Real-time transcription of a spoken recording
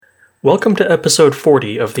Welcome to episode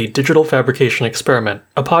 40 of the Digital Fabrication Experiment,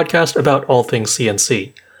 a podcast about all things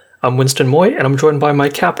CNC. I'm Winston Moy, and I'm joined by my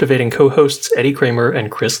captivating co-hosts Eddie Kramer and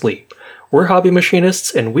Chris Lee. We're hobby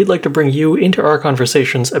machinists, and we'd like to bring you into our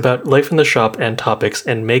conversations about life in the shop and topics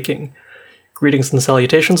in making. Greetings and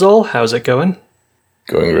salutations all, how's it going?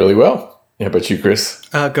 Going really well. How about you, Chris?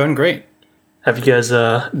 Going great. Have you guys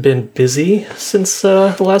been busy since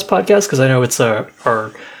the last podcast? Because I know it's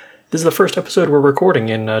this is the first episode we're recording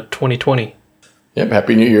in 2020. Yep,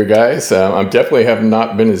 Happy New Year, guys. I definitely have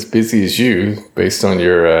not been as busy as you based on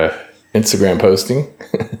your Instagram posting.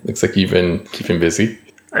 Looks like you've been keeping busy.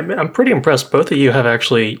 I'm pretty impressed. Both of you have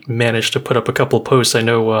actually managed to put up a couple of posts. I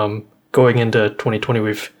know going into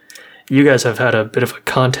 2020, you guys have had a bit of a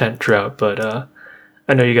content drought, but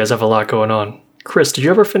I know you guys have a lot going on. Chris, did you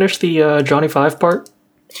ever finish the Johnny Five part?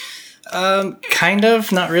 Kind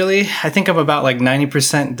of, not really. I think I'm about like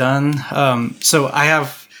 90% done. So I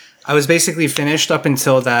was basically finished up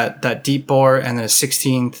until that deep bore and then a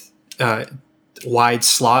 16th wide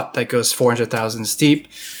slot that goes 400 thousandths deep.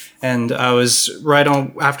 And I was right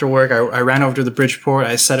on after work. I ran over to the Bridgeport.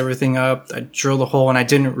 I set everything up. I drilled a hole, and I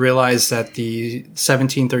didn't realize that the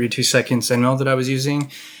 1732 seconds end mill that I was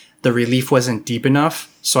using, the relief wasn't deep enough.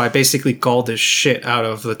 So I basically galled this shit out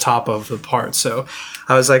of the top of the part. So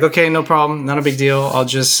I was like, okay, no problem. Not a big deal. I'll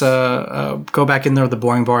just go back in there with the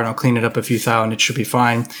boring bar and I'll clean it up a few thou and it should be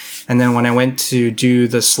fine. And then when I went to do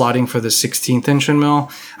the slotting for the 16th inch end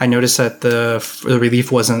mill, I noticed that the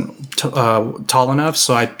relief wasn't tall enough.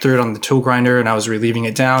 So I threw it on the tool grinder and I was relieving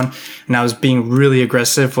it down. And I was being really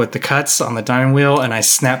aggressive with the cuts on the diamond wheel. And I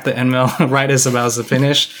snapped the end mill right as about to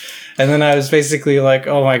finish. And then I was basically like,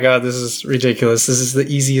 oh my God, this is ridiculous. This is the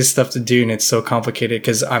easiest stuff to do. And it's so complicated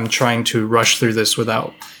because I'm trying to rush through this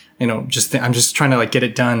without, I'm just trying to like get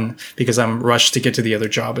it done because I'm rushed to get to the other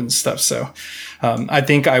job and stuff. So, I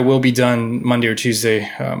think I will be done Monday or Tuesday.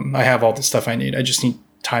 I have all the stuff I need. I just need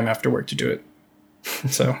time after work to do it.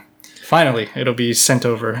 So finally it'll be sent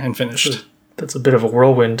over and finished. That's a bit of a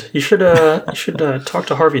whirlwind. You should talk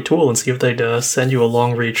to Harvey Tool and see if they'd send you a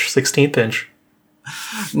long reach 16th inch.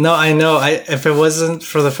 No, I know. If it wasn't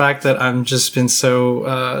for the fact that I'm just been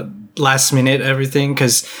so last minute everything,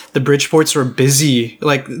 because the Bridgeports were busy,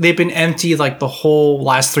 like they've been empty like the whole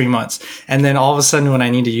last 3 months, and then all of a sudden when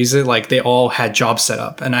I need to use it, like they all had jobs set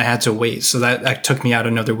up, and I had to wait. So that took me out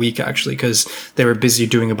another week actually, because they were busy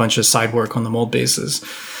doing a bunch of side work on the mold bases.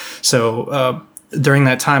 So during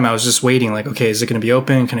that time, I was just waiting, like, okay, is it going to be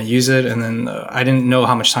open? Can I use it? And then I didn't know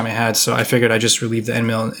how much time I had, so I figured I'd just relieve the end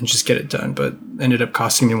mill and just get it done. But ended up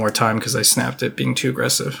costing me more time because I snapped it being too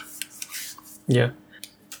aggressive. Yeah.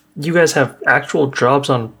 You guys have actual jobs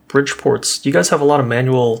on Bridgeports. You guys have a lot of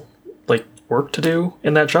manual, like, work to do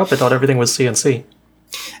in that job? I thought everything was CNC.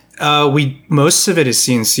 Most of it is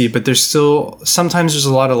CNC, but sometimes there's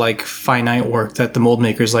a lot of like finite work that the mold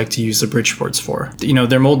makers like to use the Bridgeports for.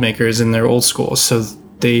 They're mold makers and they're old school, so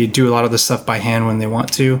they do a lot of the stuff by hand when they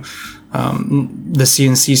want to. The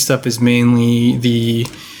CNC stuff is mainly the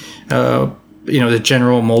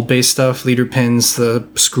general mold based stuff, leader pins, the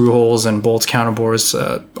screw holes and bolts, counterbores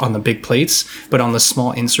on the big plates. But on the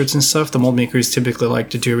small inserts and stuff, the mold makers typically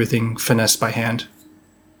like to do everything finessed by hand.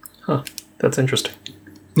 Huh, that's interesting.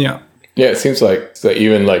 Yeah. Yeah, it seems like so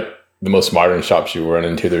even like the most modern shops you run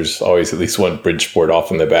into, there's always at least one Bridgeport off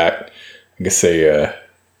in the back. I guess they're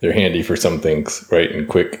handy for some things, right, and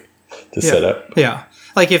quick to set up. Yeah.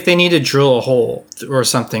 Like if they need to drill a hole or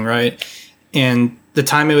something, right? And the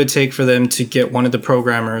time it would take for them to get one of the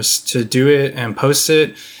programmers to do it and post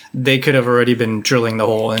it, they could have already been drilling the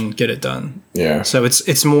hole and get it done. Yeah. So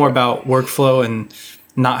it's more about workflow and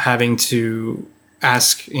not having to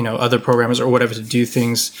ask other programmers or whatever to do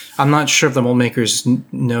things. I'm not sure if the mold makers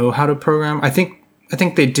know how to program. I think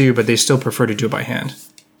they do, but they still prefer to do it by hand.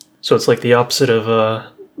 So it's like the opposite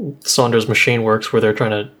of Saunders Machine Works, where they're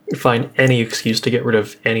trying to find any excuse to get rid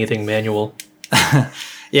of anything manual.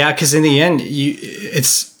 Yeah, because in the end,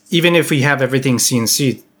 it's even if we have everything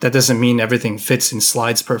CNC, that doesn't mean everything fits and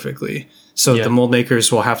slides perfectly. So the mold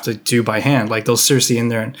makers will have to do by hand. Like they'll seriously in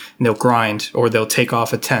there and they'll grind, or they'll take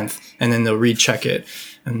off a tenth and then they'll recheck it.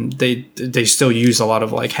 And they still use a lot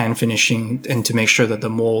of like hand finishing and to make sure that the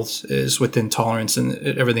mold is within tolerance and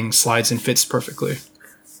everything slides and fits perfectly.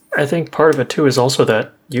 I think part of it too is also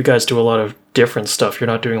that you guys do a lot of different stuff. You're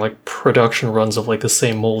not doing like production runs of like the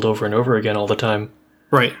same mold over and over again all the time.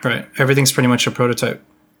 Right. Everything's pretty much a prototype.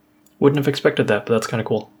 Wouldn't have expected that, but that's kind of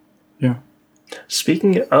cool. Yeah.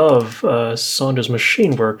 Speaking of Saunders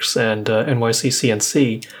Machine Works and NYC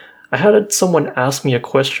CNC, I had someone ask me a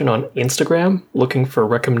question on Instagram looking for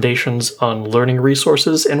recommendations on learning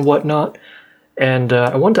resources and whatnot, And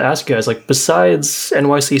I wanted to ask you guys, like, besides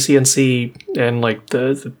NYC CNC and like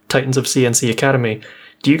the Titans of CNC Academy,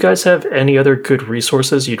 do you guys have any other good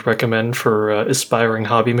resources you'd recommend for aspiring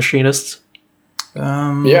hobby machinists?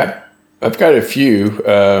 Yeah, I've got a few.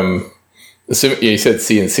 You said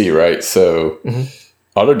CNC, right? So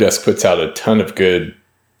Autodesk puts out a ton of good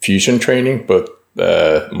fusion training, both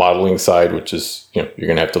modeling side, which is, you're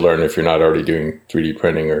going to have to learn if you're not already doing 3D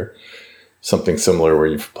printing or something similar where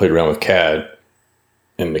you've played around with CAD.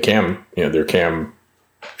 And the CAM, their CAM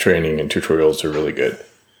training and tutorials are really good.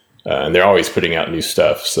 And they're always putting out new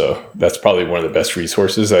stuff. So that's probably one of the best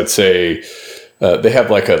resources. I'd say they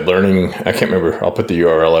have like a learning, I can't remember, I'll put the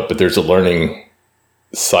URL up, but there's a learning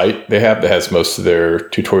site they have that has most of their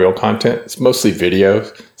tutorial content. It's mostly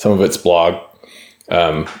video. Some of it's blog.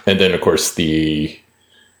 And then, of course, you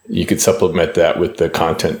could supplement that with the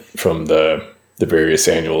content from the various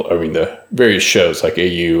the various shows like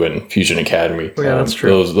AU and Fusion Academy. Oh, yeah, that's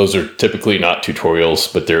true. Those are typically not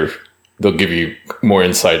tutorials, but they'll give you more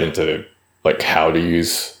insight into like how to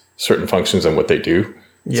use certain functions and what they do.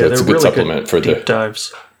 Yeah, so it's a good really supplement for deep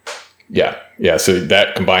dives. Yeah. So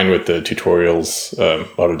that combined with the tutorials,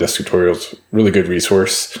 Autodesk tutorials, really good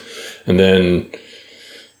resource. And then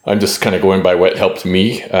I'm just kind of going by what helped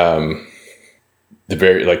me. I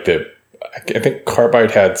think Carbide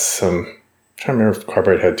had some. I'm trying to remember if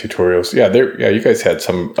Carbide had tutorials. Yeah, you guys had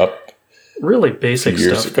some up. Really basic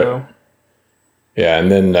stuff, though. Yeah,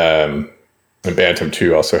 and then and Bantam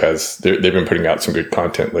too also has. They've been putting out some good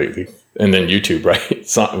content lately. And then YouTube,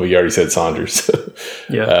 right? We already said Saunders.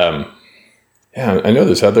 Yeah. Yeah, I know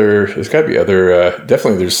there's got to be other.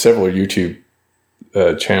 Definitely, there's several YouTube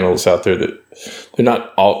channels out there that they're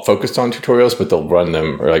not all focused on tutorials, but they'll run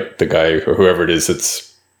them, or like the guy or whoever it is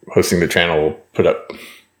that's hosting the channel will put up.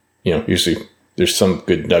 Usually there's some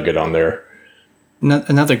good nugget on there.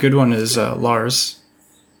 Another good one is Lars.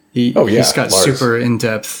 He's got Lars. super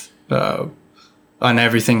in-depth on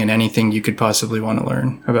everything and anything you could possibly want to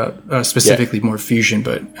learn about, specifically more Fusion.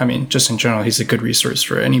 But I mean, just in general, he's a good resource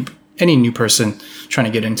for any new person trying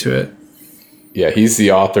to get into it. Yeah, he's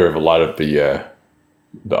the author of a lot of the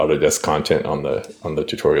Autodesk content on the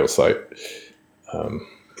tutorial site.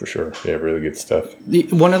 For sure. Yeah, really good stuff.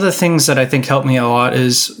 One of the things that I think helped me a lot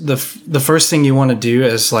is the first thing you want to do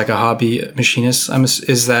as like a hobby machinist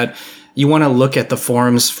is that you want to look at the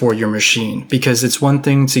forums for your machine, because it's one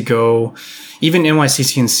thing to go, even NYC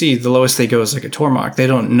CNC, the lowest they go is like a Tormach. They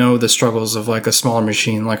don't know the struggles of like a smaller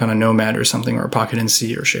machine, like on a Nomad or something, or a Pocket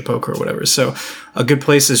NC or Shapeoko or whatever. So a good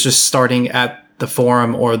place is just starting at the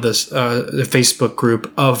forum or the Facebook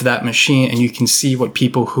group of that machine, and you can see what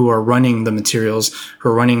people who are running the materials, who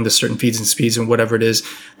are running the certain feeds and speeds and whatever it is,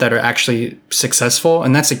 that are actually successful.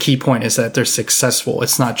 And that's a key point, is that they're successful.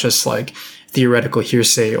 It's not just like theoretical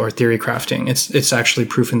hearsay or theory crafting. It's actually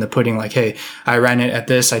proof in the pudding. Like, hey, I ran it at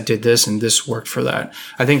this, I did this, and this worked for that.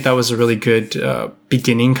 I think that was a really good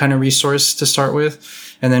beginning kind of resource to start with.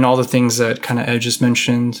 And then all the things that kind of Ed just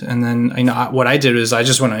mentioned. And then, what I did is I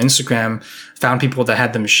just went on Instagram, found people that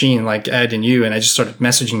had the machine like Ed and you, and I just started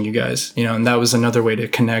messaging you guys, and that was another way to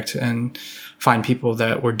connect and find people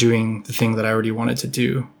that were doing the thing that I already wanted to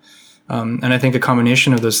do. And I think a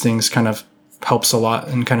combination of those things kind of helps a lot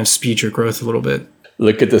and kind of speed your growth a little bit.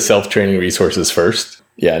 Look at the self-training resources first.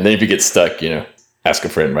 Yeah. And then if you get stuck, ask a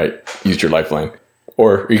friend, right? Use your Lifeline.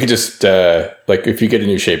 Or you could just, if you get a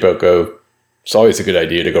new Shapeoko, it's always a good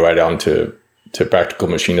idea to go right on to Practical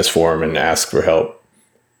Machinist Forum and ask for help.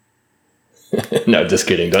 No, just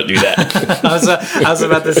kidding. Don't do that. I was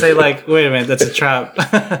about to say, like, wait a minute, that's a trap.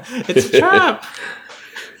 It's a trap.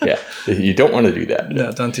 Yeah, you don't want to do that.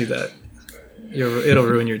 No, don't do that. It'll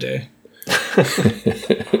ruin your day.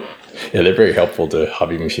 Yeah, they're very helpful to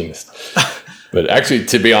hobby machinists. But actually,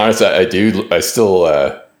 to be honest, I still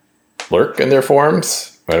lurk in their forums.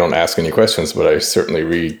 I don't ask any questions, but I certainly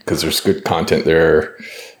read, because there's good content there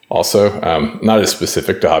also. Not as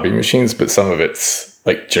specific to hobby machines, but some of it's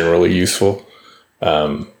like generally useful.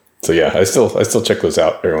 So yeah, I still check those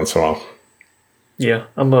out every once in a while. Yeah,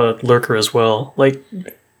 I'm a lurker as well. Like,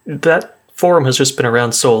 that forum has just been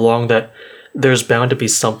around so long that there's bound to be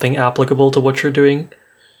something applicable to what you're doing.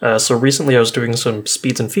 So recently I was doing some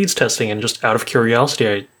speeds and feeds testing, and just out of curiosity,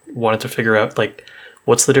 I wanted to figure out, like,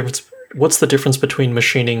 what's the difference between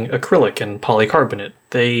machining acrylic and polycarbonate?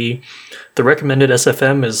 The recommended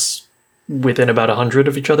SFM is within about 100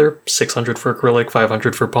 of each other, 600 for acrylic,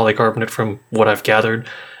 500 for polycarbonate from what I've gathered.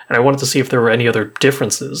 And I wanted to see if there were any other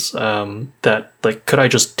differences that, like, could I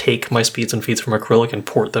just take my speeds and feeds from acrylic and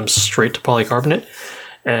port them straight to polycarbonate?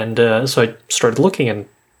 And so I started looking, and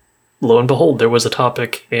lo and behold, there was a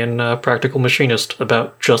topic in Practical Machinist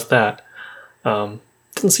about just that.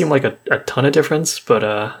 Doesn't seem like a ton of difference, but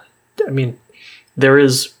I mean, there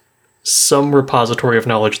is some repository of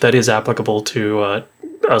knowledge that is applicable to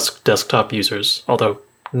us desktop users, although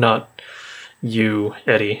not you,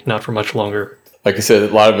 Eddie, not for much longer. Like I said,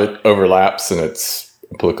 a lot of it overlaps and it's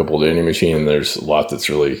applicable to any machine. And there's a lot that's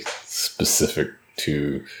really specific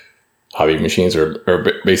to hobby machines or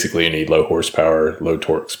basically any low horsepower, low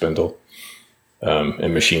torque spindle,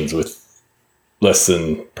 and machines with less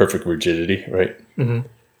than perfect rigidity, right? Mm-hmm.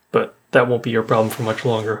 But that won't be your problem for much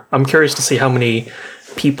longer. I'm curious to see how many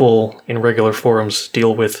people in regular forums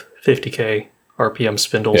deal with 50K RPM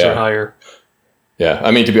spindles or higher. Yeah,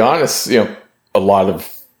 I mean, to be honest, a lot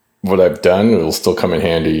of what I've done will still come in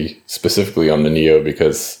handy specifically on the Neo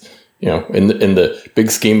because, in the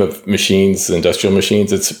big scheme of machines, industrial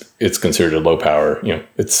machines, it's considered a low power.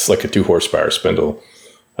 It's like a 2 horsepower spindle.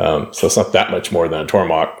 So it's not that much more than a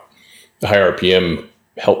Tormach. The high RPM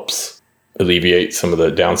helps alleviate some of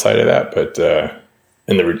the downside of that, but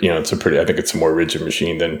it's I think it's a more rigid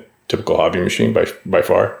machine than typical hobby machine by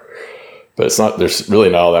far. But it's not. There's really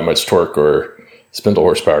not all that much torque or spindle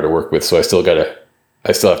horsepower to work with. So I still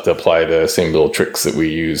have to apply the same little tricks that we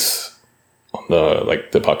use on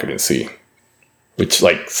the Pocket NC, which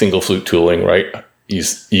like single flute tooling, right?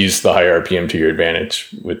 Use the high RPM to your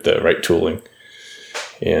advantage with the right tooling,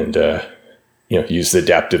 and use the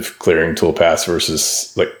adaptive clearing tool paths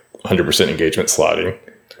versus like 100% engagement slotting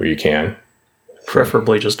where you can.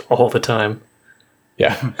 Preferably just all the time.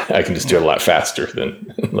 Yeah, I can just do it a lot faster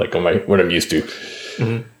than like what I'm used to.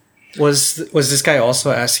 Mm-hmm. Was this guy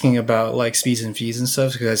also asking about like speeds and feeds and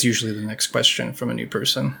stuff? Because that's usually the next question from a new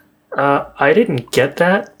person. I didn't get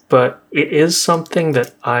that, but it is something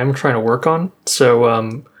that I'm trying to work on.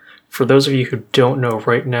 So for those of you who don't know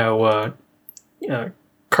right now,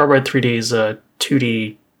 Carbide 3D's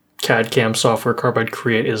 2D CAD CAM software, Carbide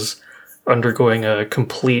Create, is undergoing a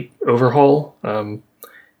complete overhaul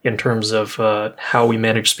in terms of how we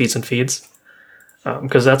manage speeds and feeds.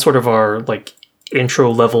 Because that's sort of our like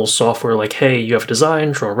intro level software, like, hey, you have a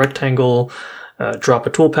design, draw a rectangle, drop a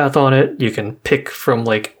toolpath on it. You can pick from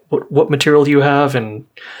like what material you have and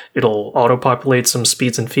it'll auto-populate some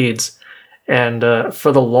speeds and feeds. And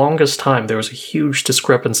for the longest time, there was a huge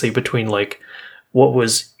discrepancy between like what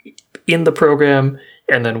was in the program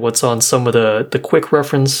and then what's on some of the quick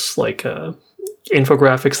reference, like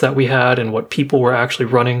infographics that we had and what people were actually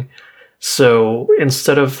running. So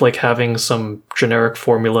instead of like having some generic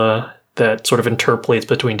formula that sort of interpolates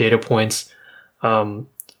between data points, all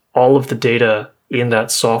of the data in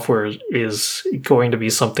that software is going to be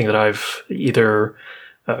something that I've either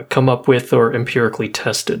come up with or empirically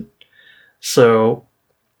tested. So,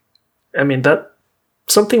 I mean,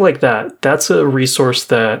 something like that's a resource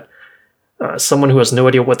that someone who has no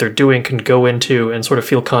idea what they're doing can go into and sort of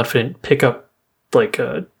feel confident, pick up like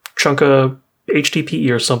a chunk of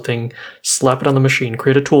HDPE or something, slap it on the machine,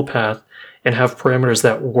 create a toolpath, and have parameters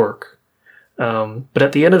that work. But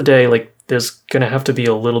at the end of the day, like, there's going to have to be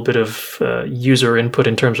a little bit of user input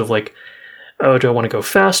in terms of like, oh, do I want to go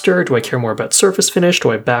faster? Do I care more about surface finish?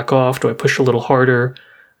 Do I back off? Do I push a little harder?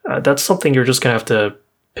 That's something you're just going to have to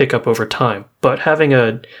pick up over time. But having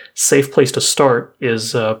a safe place to start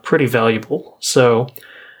is pretty valuable. So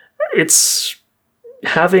it's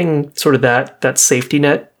having sort of that safety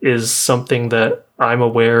net is something that I'm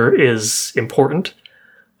aware is important.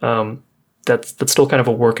 That's still kind of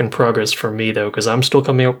a work in progress for me though, because I'm still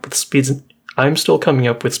coming up with speeds and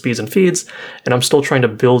feeds, and I'm still trying to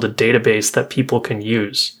build a database that people can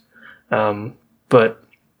use. But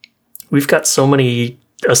we've got so many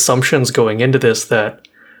assumptions going into this that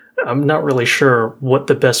I'm not really sure what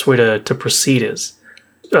the best way to proceed is.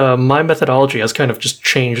 My methodology has kind of just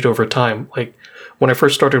changed over time. Like when I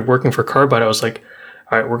first started working for Carbide, I was like,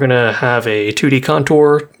 all right, we're going to have a 2D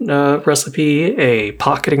contour recipe, a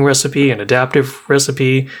pocketing recipe, an adaptive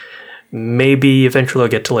recipe. Maybe eventually I'll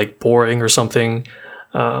get to like boring or something.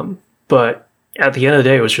 But at the end of the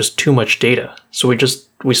day, it was just too much data. So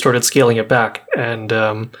we started scaling it back. And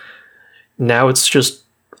now it's just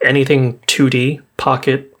anything 2D,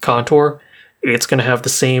 pocket, contour. It's going to have the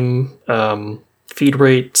same feed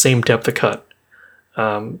rate, same depth of cut.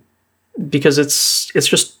 Because it's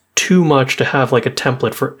just too much to have like a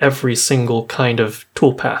template for every single kind of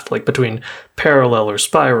toolpath, like between parallel or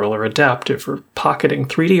spiral or adaptive or pocketing,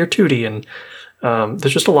 3D or 2D, and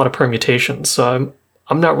there's just a lot of permutations. So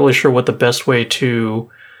I'm not really sure what the best way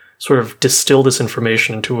to sort of distill this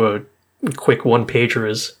information into a quick one-pager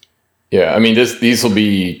is. Yeah, I mean, these will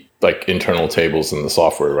be like internal tables in the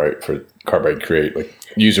software, right? For Carbide Create, like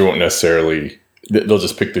user won't necessarily. They'll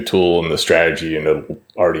just pick the tool and the strategy, and they'll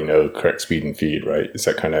already know the correct speed and feed, right? Is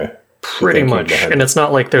that kind of Pretty much. And it's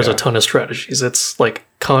not like there's a ton of strategies. It's like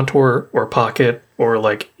contour or pocket or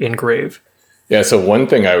like engrave. Yeah, so one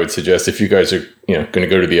thing I would suggest if you guys are going to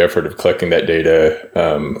go to the effort of collecting that data,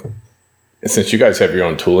 since you guys have your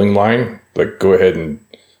own tooling line, like go ahead and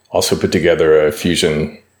also put together a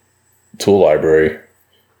Fusion tool library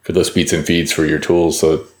for those speeds and feeds for your tools,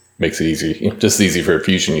 so it makes it easy, just easy for a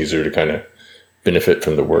Fusion user to kind of benefit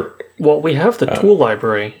from the work. Well, we have the tool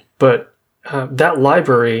library, but that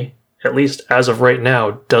library, at least as of right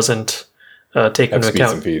now, doesn't take into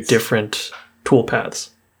account different tool paths.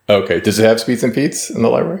 Okay. Does it have speeds and feeds in the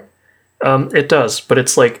library? It does, but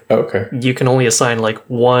it's like you can only assign like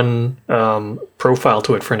one profile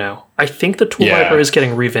to it for now. I think the tool library is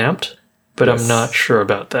getting revamped, but I'm not sure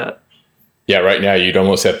about that. Yeah, right now you'd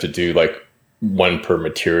almost have to do like one per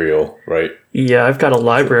material, right? Yeah, I've got a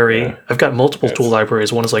library. Yeah. I've got multiple tool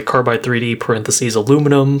libraries. One is like Carbide 3D parentheses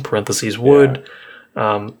aluminum parentheses wood.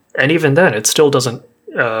 Yeah. And even then, it still doesn't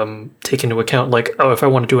take into account like, if I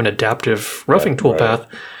want to do an adaptive roughing toolpath,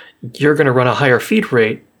 you're going to run a higher feed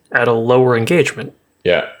rate at a lower engagement.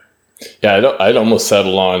 Yeah. Yeah, I'd almost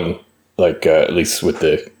settle on, like, at least with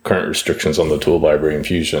the current restrictions on the tool library in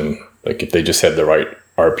Fusion, like if they just had the right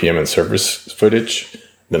RPM and surface footage,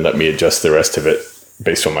 then let me adjust the rest of it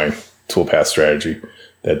based on my toolpath strategy.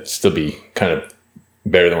 That'd still be kind of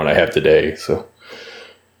better than what I have today. So,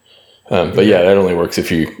 but that only works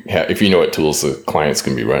if you know what tools the client's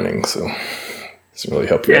going to be running. So it doesn't really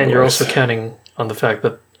help you. Yeah, and you're also counting on the fact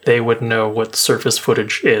that they would know what surface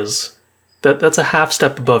footage is. That's a half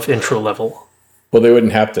step above intro level. Well, they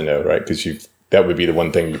wouldn't have to know, right? Because that would be the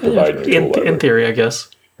one thing you provide in your tool library. In theory, I guess.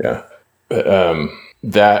 Yeah. But,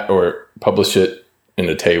 that or publish it in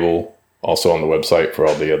a table also on the website for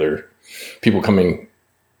all the other people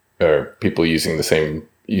people using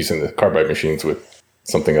the Carbide machines with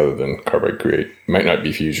something other than Carbide Create. Might not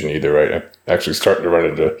be Fusion either, right? I'm actually starting to run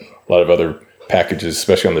into a lot of other packages,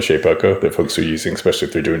 especially on the Shape Echo, that folks are using, especially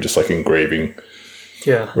if they're doing just like engraving.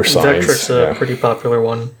 Yeah, or signs. Vectric's a pretty popular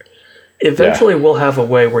one. Eventually, we'll have a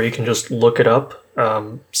way where you can just look it up,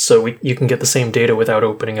 so you can get the same data without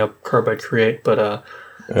opening up Carbide Create. But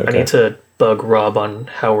I need to bug Rob on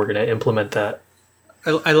how we're going to implement that.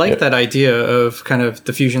 I like that idea of kind of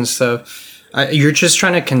the Fusion stuff. You're just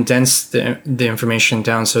trying to condense the information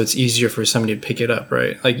down so it's easier for somebody to pick it up,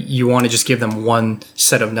 right? Like you want to just give them one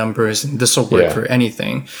set of numbers and this will work for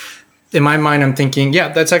anything. In my mind, I'm thinking,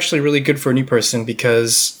 that's actually really good for a new person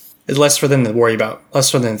because it's less for them to worry about, less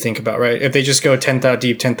for them to think about, right? If they just go 10th out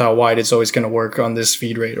deep, 10th out wide, it's always going to work on this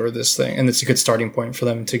feed rate or this thing. And it's a good starting point for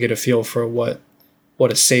them to get a feel for what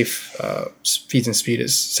a safe feeds and speed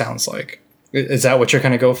sounds like. Is that what you're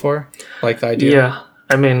going to go for? Like the idea? Yeah.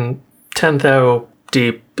 I mean, 10th out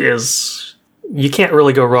deep you can't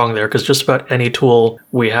really go wrong there because just about any tool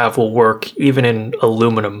we have will work even in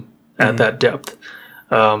aluminum at that depth.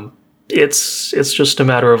 It's just a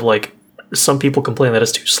matter of like, some people complain that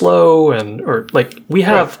it's too slow or like we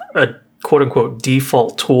have a quote unquote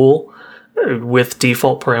default tool with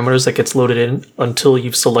default parameters that gets loaded in until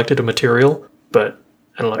you've selected a material. But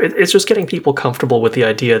I don't know, it's just getting people comfortable with the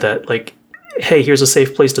idea that like, hey, here's a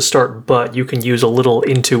safe place to start, but you can use a little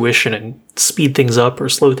intuition and speed things up or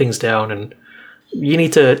slow things down. And you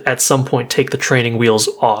need to, at some point, take the training wheels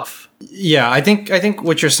off. Yeah, I think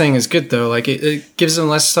what you're saying is good, though. Like, it gives them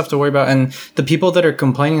less stuff to worry about. And the people that are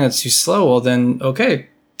complaining that's too slow, well, then, okay,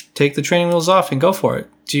 take the training wheels off and go for it.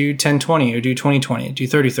 Do 10-20 or do 20-20, do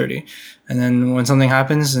 30-30. And then when something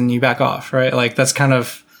happens, then you back off, right? Like, that's kind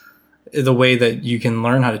of the way that you can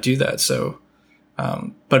learn how to do that. So,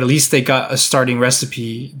 but at least they got a starting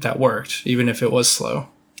recipe that worked, even if it was slow.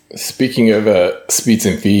 Speaking of speeds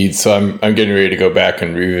and feeds, so I'm getting ready to go back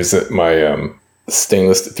and revisit my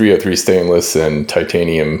stainless 303 stainless and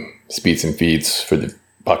titanium speeds and feeds for the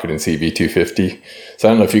Pocket NC V250. So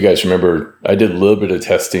I don't know if you guys remember, I did a little bit of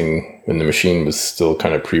testing when the machine was still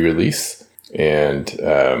kind of pre-release, and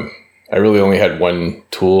I really only had one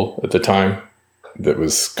tool at the time that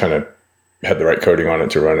was kind of had the right coating on it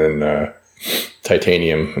to run in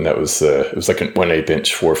titanium, and that was it was like a 1/8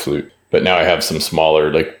 inch 4-flute. But now I have some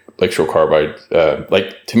smaller, like Lakeshore Carbide.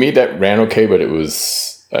 Like to me, that ran okay, but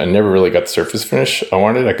I never really got the surface finish I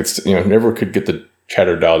wanted. I could, never could get the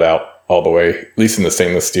chatter dialed out all the way. At least in the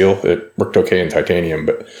stainless steel, it worked okay in titanium.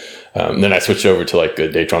 But then I switched over to like the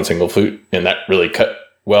Datron single flute, and that really cut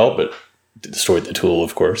well, but destroyed the tool,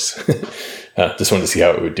 of course. Just wanted to see how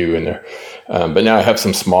it would do in there. But now I have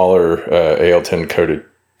some smaller AL10 coated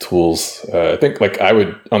tools. I think like I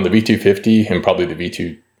would on the V250 and probably the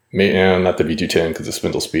V2. Not the V210 because of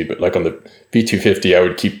spindle speed, but like on the V250, I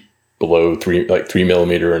would keep below 3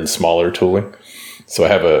 millimeter and smaller tooling. So I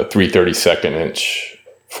have a 3/32 inch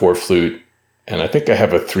 4-flute, and I think I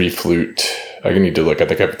have a 3-flute. I need to look. I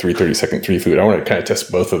think I have a 3/32 3-flute. I want to kind of test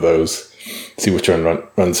both of those, see which one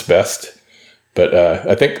runs best. But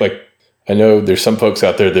I think I know there's some folks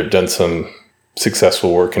out there that have done some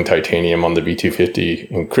successful work in titanium on the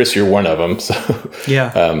V250, and Chris, you're one of them. So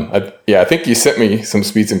I think you sent me some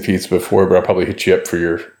speeds and feeds before, but I'll probably hit you up for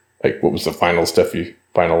your what was the final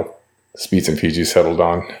speeds and feeds you settled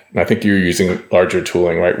on. And I think you were using larger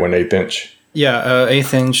tooling, right? 1/8 inch. Yeah,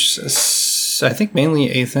 1/8 inch. I think mainly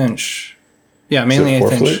 1/8 inch. Yeah, mainly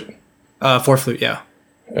 1/8 inch. Flute? 4-flute. Yeah.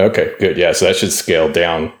 Okay, good. Yeah, so that should scale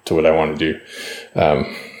down to what I want to do.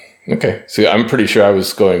 Okay, so I'm pretty sure I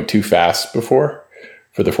was going too fast before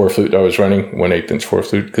for the 4-flute I was running, 1/8 inch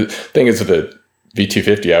 4-flute. Because the thing is, with the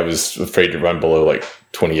V250, I was afraid to run below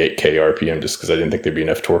 28K RPM just because I didn't think there'd be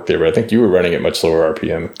enough torque there. But I think you were running at much lower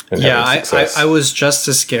RPM. And I was just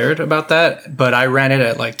as scared about that, but I ran it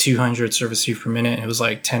at 200 surface feet per minute. And it was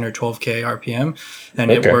 10 or 12K RPM,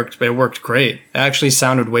 and it worked. It worked great. It actually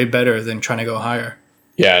sounded way better than trying to go higher.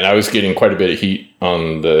 Yeah, and I was getting quite a bit of heat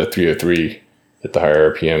on the 303 at the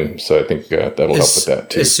higher RPM, so I think that'll help with that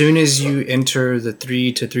too. As soon as you enter the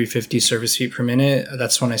 3 to 350 surface feet per minute,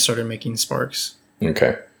 that's when I started making sparks.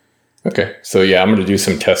 Okay. So yeah, I'm going to do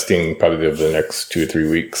some testing probably over the next 2 or 3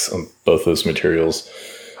 weeks on both those materials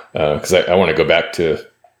because I want to go back to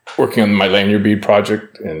working on my lanyard bead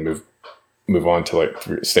project and move on to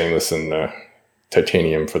stainless and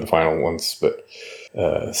titanium for the final ones. But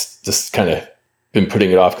just kind of been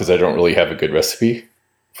putting it off because I don't really have a good recipe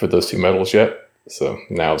for those two metals yet. So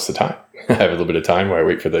now's the time. I have a little bit of time while I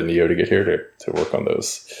wait for the Neo to get here to work on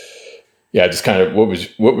those. Yeah, just kind of what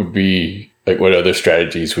would be what other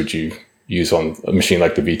strategies would you use on a machine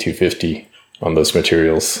like the V250 on those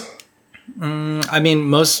materials? I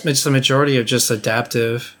mean, it's the majority of just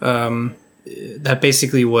adaptive. That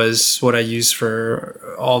basically was what I used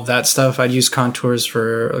for all of that stuff. I'd use contours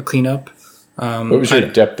for a cleanup. What was your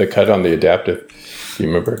depth of cut on the adaptive? Do you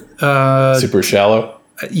remember? Super shallow?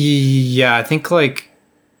 Yeah, I think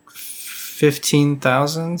 15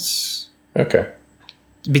 thousandths. Okay.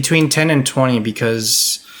 Between 10 and 20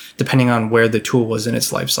 because depending on where the tool was in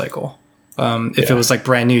its life cycle. If it was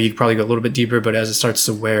brand new, you'd probably go a little bit deeper, but as it starts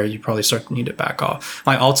to wear, you probably start to need to back off.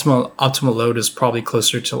 My optimal load is probably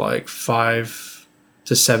closer to 5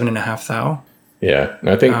 to 7.5 thou. Yeah.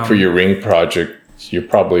 And I think for your ring project, you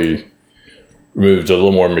probably removed a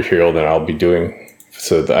little more material than I'll be doing.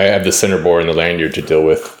 So I have the center bore and the lanyard to deal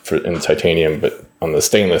with in titanium, but on the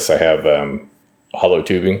stainless, I have hollow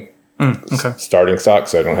tubing starting stock,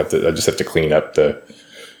 so I don't have to. I just have to clean up the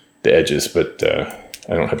edges, but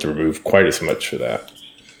I don't have to remove quite as much for that.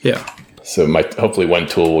 Yeah. So hopefully one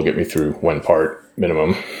tool will get me through one part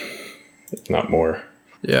minimum, if not more.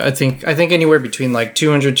 Yeah, I think anywhere between 200,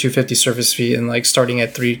 250 surface feet and starting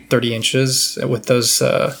at 30 inches with those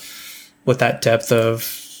with that depth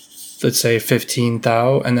of, let's say, 15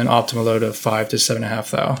 thou, and then optimal load of 5 to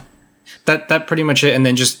 7.5 thou. That pretty much it. And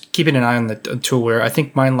then just keeping an eye on the tool wear. I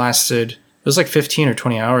think mine lasted, it was 15 or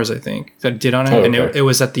 20 hours, I think, that I did on it. Okay. And it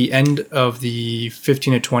was at the end of the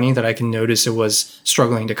 15 to 20 that I can notice it was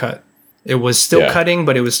struggling to cut. It was still cutting,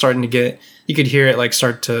 but it was starting to get, you could hear it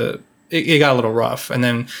it got a little rough. And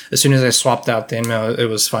then as soon as I swapped out the end mill, it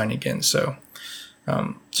was fine again. So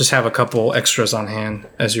just have a couple extras on hand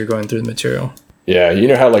as you're going through the material. Yeah, you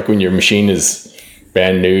know how when your machine is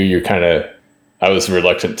brand new, you're I was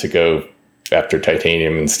reluctant to go after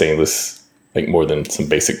titanium and stainless, more than some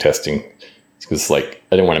basic testing, because I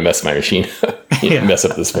didn't want to mess my machine, mess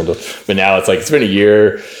up the spindle. But now it's been a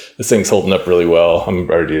year. This thing's holding up really well. I'm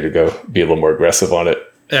ready to go be a little more aggressive on it.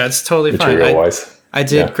 Yeah, it's totally fine. Material-wise. I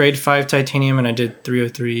did grade 5 titanium and I did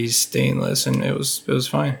 303 stainless, and it was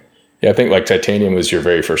fine. Yeah, I think titanium was your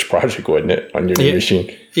very first project, wasn't it, on your new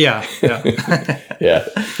machine? Yeah. Yeah.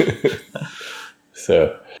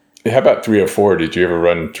 So, how about 304? Did you ever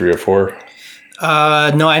run 304?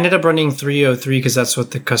 No, I ended up running 303 because that's what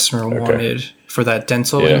the customer wanted for that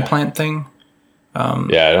dental implant thing.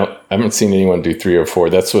 I haven't seen anyone do 304.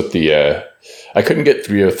 That's what I couldn't get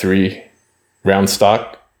 303 round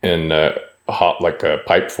stock in a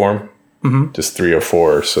pipe form. Mm-hmm. Just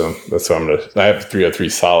 304, so that's what I have 303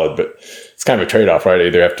 solid, but it's kind of a trade-off, right? I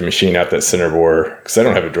either have to machine out that center bore, because I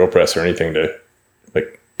don't have a drill press or anything to,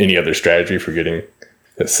 any other strategy for getting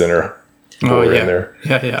that center bore in there.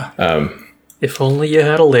 Yeah. If only you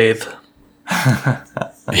had a lathe.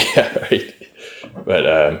 Yeah, right.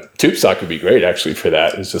 But tube stock would be great, actually, for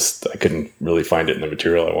that. It's just I couldn't really find it in the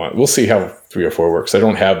material I want. We'll see how 304 works. I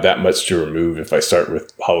don't have that much to remove if I start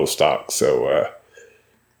with hollow stock, so...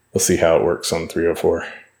 we'll see how it works on 304.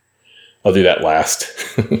 I'll do that last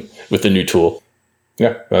with the new tool.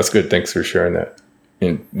 Yeah, that's good. Thanks for sharing that.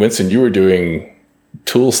 And Winston, you were doing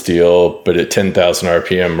tool steel, but at 10,000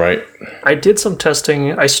 RPM, right? I did some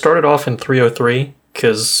testing. I started off in 303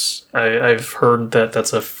 because I've heard that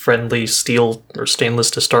that's a friendly steel or stainless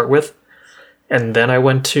to start with. And then I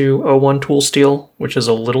went to 01 tool steel, which is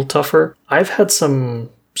a little tougher. I've had some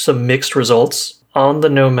mixed results. On the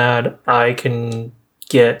Nomad, I can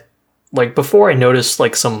get, like, before I noticed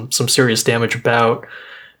like some serious damage, about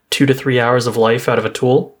 2 to 3 hours of life out of a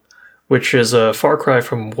tool, which is a far cry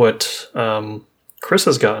from what Chris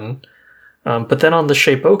has gotten. But then on the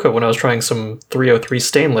Shapeoko, when I was trying some 303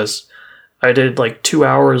 stainless, I did like 2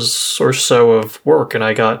 hours or so of work, and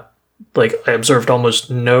I observed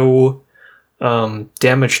almost no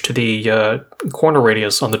damage to the corner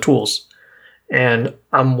radius on the tools. And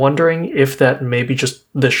I'm wondering if that maybe just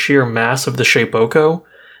the sheer mass of the Shapeoko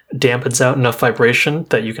dampens out enough vibration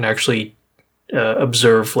that you can actually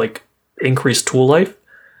observe like increased tool life.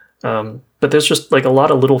 But there's just like a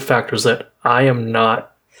lot of little factors that I am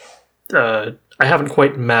not, I haven't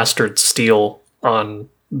quite mastered steel on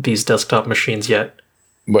these desktop machines yet.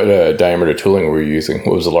 What diameter tooling were you using?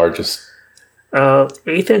 What was the largest?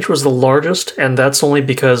 1/8 inch was the largest, and that's only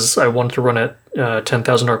because I wanted to run at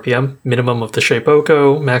 10,000 RPM, minimum of the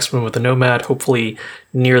Shapeoko, maximum of the Nomad, hopefully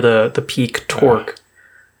near the peak torque.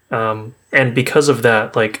 And because of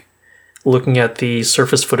that, like looking at the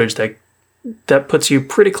surface footage, that puts you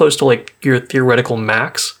pretty close to like your theoretical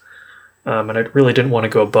max. And I really didn't want to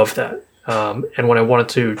go above that. And when I wanted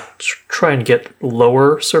to try and get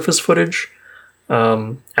lower surface footage,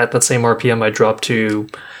 at that same RPM, I dropped to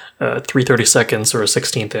 3/32 or a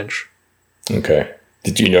 16th inch. Okay.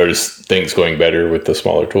 Did you notice things going better with the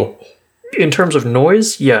smaller tool? In terms of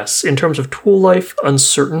noise, yes. In terms of tool life,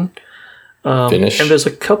 uncertain. Finish? And there's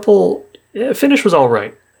a couple... finish was all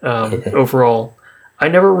right overall. I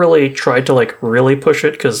never really tried to like really push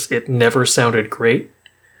it because it never sounded great,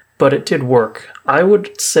 but it did work. I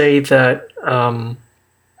would say that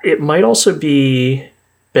it might also be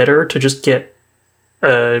better to just get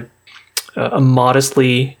a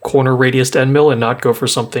modestly corner radiused end mill and not go for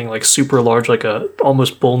something like super large, like a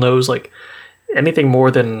almost bullnose. Like anything more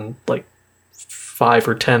than like 5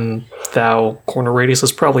 or 10 thou corner radius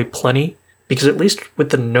is probably plenty, because at least with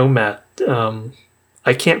the Nomad,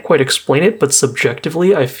 I can't quite explain it, but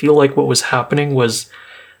subjectively I feel like what was happening was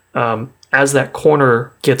as that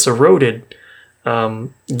corner gets eroded,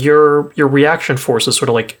 your reaction force is sort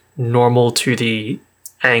of like normal to the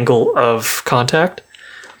angle of contact.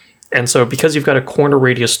 And so because you've got a corner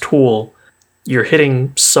radius tool, you're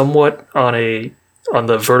hitting somewhat on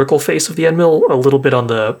the vertical face of the end mill, a little bit on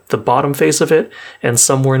the bottom face of it, and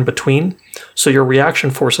somewhere in between. So your reaction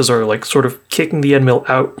forces are like sort of kicking the end mill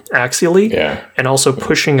out axially, and also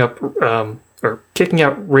pushing up, or kicking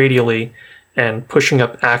out radially and pushing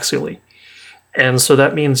up axially. And so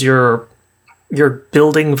that means you're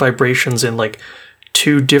building vibrations in like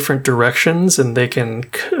two different directions, and they can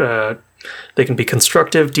be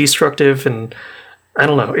constructive, destructive, and I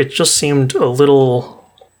don't know. It just seemed a little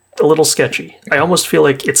sketchy. I almost feel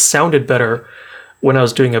like it sounded better when I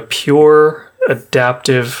was doing a pure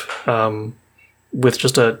adaptive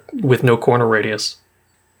with no corner radius.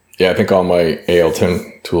 Yeah, I think all my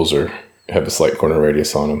AL10 tools have a slight corner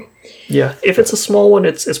radius on them. Yeah, if it's a small one,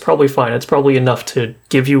 it's probably fine. It's probably enough to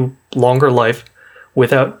give you longer life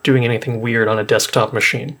without doing anything weird on a desktop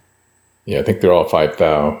machine. Yeah, I think they're all 5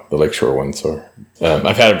 thou, the Lakeshore ones. Or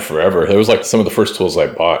I've had them forever. It was like some of the first tools I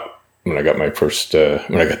bought when I got my first,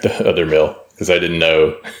 when I got the other mill, because I didn't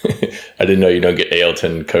know you don't get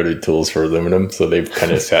AL10 coated tools for aluminum, so they've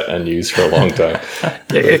kind of sat unused for a long time.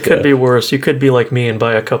 It could be worse. You could be like me and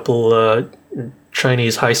buy a couple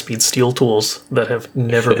Chinese high-speed steel tools that have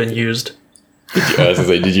never been used.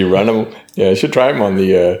 Did you run them? Yeah, I should try them on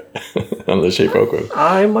the Shapeoko.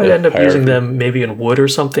 I might end up using them maybe in wood or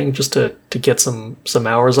something, just to get some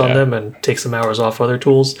hours on them and take some hours off other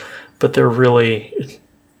tools. But they're really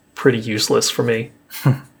pretty useless for me.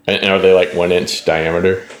 And are they like 1 inch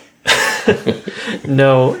diameter?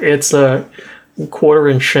 No, it's a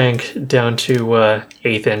 1/4 inch shank down to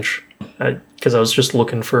 1/8 inch. Because I was just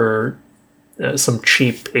looking for some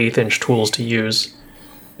cheap 1/8 inch tools to use.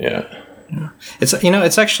 Yeah.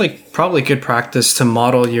 It's actually probably good practice to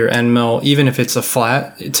model your end mill, even if it's a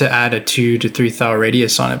flat, to add a 2 to 3 thou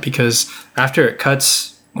radius on it, because after it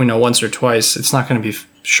cuts, once or twice, it's not going to be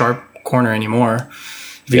sharp corner anymore.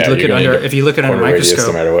 If you look at under a microscope,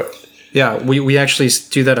 no matter what. Yeah, we actually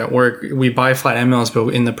do that at work. We buy flat end mills, but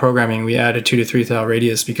in the programming, we add a 2 to 3 thou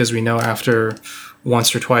radius because we know after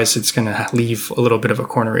once or twice, it's going to leave a little bit of a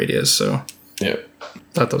corner radius. So yeah.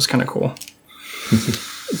 thought that was kind of cool.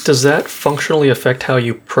 Does that functionally affect how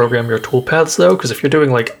you program your toolpaths, though? Because if you're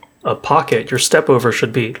doing like a pocket, your step over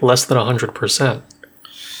should be less than 100%.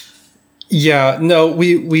 Yeah, no,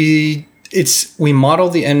 we model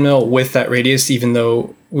the end mill with that radius, even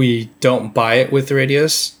though we don't buy it with the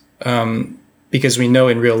radius, because we know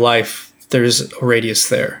in real life there's a radius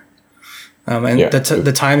there.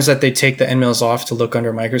 The times that they take the end mills off to look under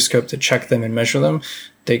a microscope to check them and measure them,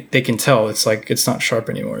 they can tell it's not sharp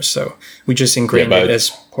anymore. So we just ingrain it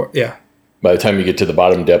as By the time you get to the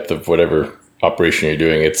bottom depth of whatever operation you're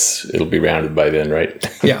doing, it'll be rounded by then, right?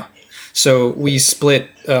 Yeah. So we split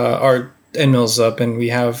our end mills up, and we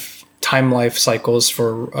have time life cycles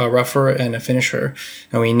for a rougher and a finisher.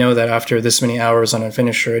 And we know that after this many hours on a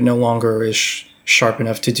finisher, it no longer is sharp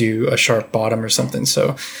enough to do a sharp bottom or something.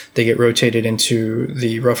 So they get rotated into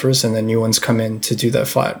the roughers, and then new ones come in to do that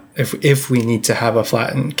flat if we need to have a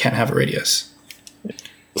flat and can't have a radius.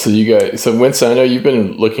 So Winston, I know you've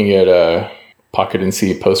been looking at a Pocket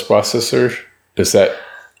NC post processor.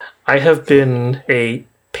 I have been a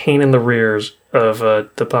pain in the rears of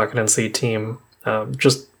the Pocket NC team,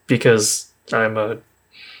 just because I'm a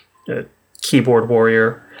keyboard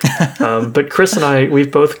warrior. But Chris and I,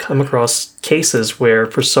 we've both come across cases where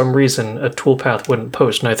for some reason a toolpath wouldn't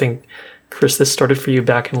post. And I think, Chris, this started for you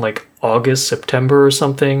back in like August, September or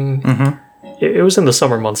something. Mm-hmm. It was in the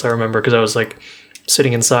summer months, I remember, because I was like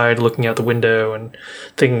sitting inside looking out the window and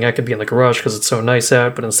thinking I could be in the garage because it's so nice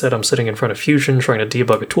out, but instead I'm sitting in front of Fusion trying to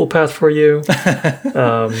debug a toolpath for you.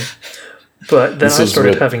 But then I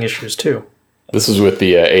started having issues too. This is with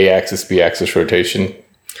the A-axis, B-axis rotation.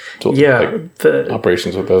 The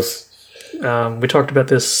operations with those. We talked about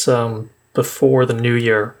this before the new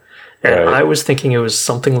year, and I was thinking it was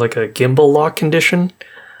something like a gimbal lock condition,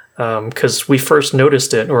 because we first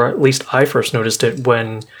noticed it, or at least I first noticed it,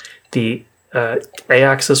 when the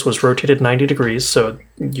A-axis was rotated 90 degrees. So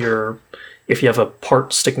if you have a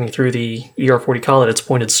part sticking through the ER40 collet, it's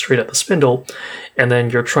pointed straight at the spindle, and then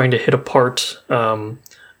you're trying to hit a part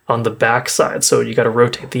on the back side. So you got to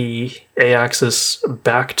rotate the A-axis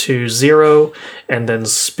back to 0 and then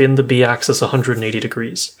spin the B-axis 180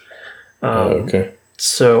 degrees. Okay.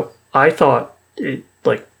 So I thought,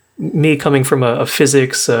 me coming from a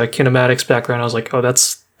physics, kinematics background, I was like, oh,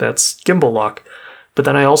 that's gimbal lock. But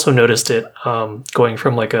then I also noticed it going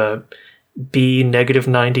from like a B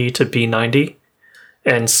 -90 to B 90.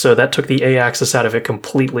 And so that took the A-axis out of it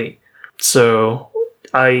completely. So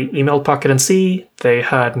I emailed Pocket NC. They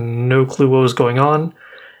had no clue what was going on.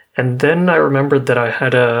 And then I remembered that I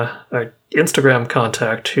had a Instagram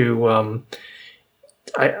contact who,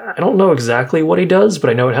 I don't know exactly what he does, but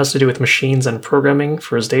I know it has to do with machines and programming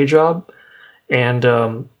for his day job. And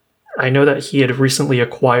I know that he had recently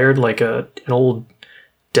acquired like an old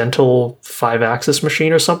dental 5-axis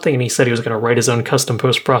machine or something, and he said he was going to write his own custom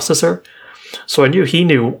post processor. So I knew he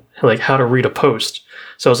knew like how to read a post.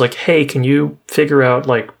 So I was like, hey, can you figure out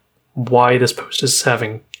like why this post is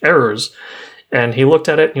having errors? And he looked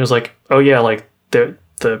at it and he was like, oh yeah, like the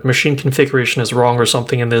machine configuration is wrong or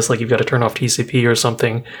something in this, like you've got to turn off TCP or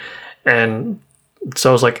something. And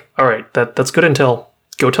so I was like, all right, that's good intel.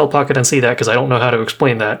 Go tell Pocket NC that, because I don't know how to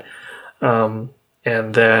explain that.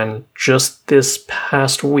 And then just this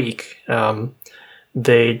past week,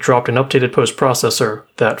 they dropped an updated post processor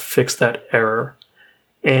that fixed that error.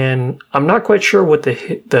 And I'm not quite sure what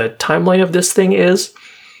the timeline of this thing is,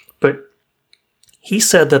 but he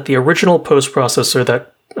said that the original post processor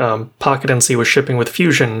that Pocket NC was shipping with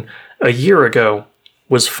Fusion a year ago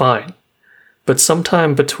was fine. But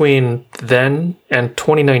sometime between then and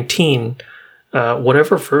 2019,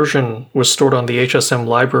 whatever version was stored on the HSM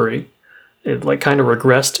library, it like kind of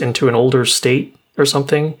regressed into an older state or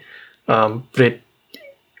something, but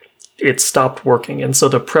it stopped working. And so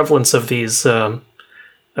the prevalence of these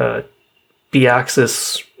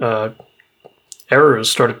B-axis errors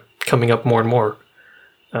started coming up more and more.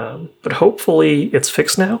 But hopefully it's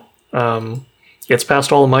fixed now. It's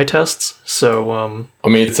passed all of my tests, so... I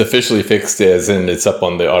mean, it's officially fixed as in it's up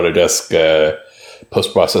on the Autodesk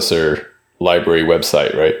post-processor library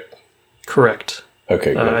website, right? Correct.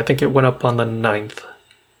 Okay, good. I think it went up on the 9th.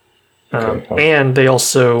 Okay. And they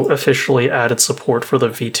also officially added support for the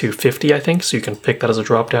V250, I think, so you can pick that as a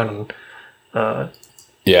drop-down. And,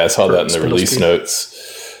 yeah, I saw that in the release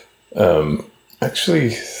notes. Actually,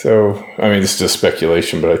 so, I mean, this is just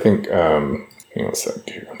speculation, but I think... hang on a sec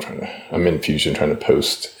here. I'm in Fusion trying to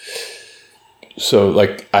post. So,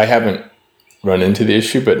 like, I haven't run into the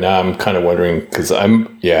issue, but now I'm kind of wondering, because I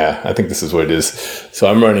think this is what it is. So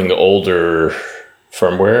I'm running the older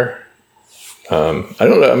firmware. I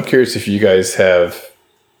don't know. I'm curious if you guys have,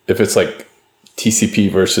 if it's like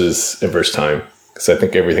TCP versus inverse time, because I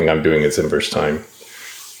think everything I'm doing is inverse time.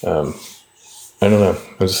 I don't know.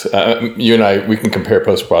 You and I, we can compare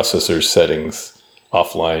post-processor settings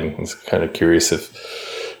offline. I was kind of curious if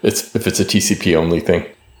it's a TCP only thing.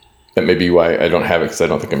 That may be why I don't have it, because I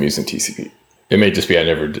don't think I'm using TCP. It may just be I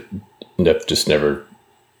never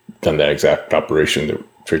done that exact operation that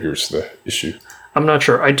triggers the issue. I'm not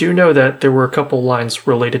sure. I do know that there were a couple lines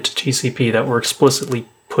related to TCP that were explicitly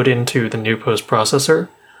put into the new post-processor.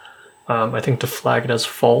 I think to flag it as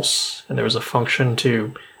false, and there was a function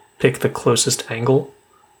to pick the closest angle.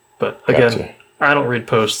 But again, gotcha. I don't read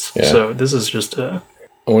posts, so this is just I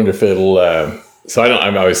wonder if it'll... so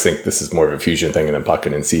I always think this is more of a Fusion thing than a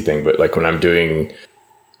Pocket NC thing, but like when I'm doing...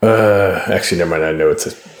 actually, never mind, I know it's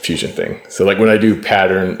a Fusion thing. So like when I do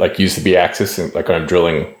pattern, like use the B-axis, and like when I'm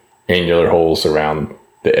drilling angular holes around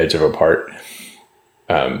the edge of a part,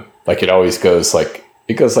 like it always goes like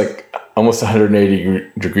almost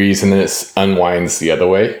 180 degrees, and then it unwinds the other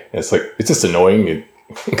way. And it's like, it's just annoying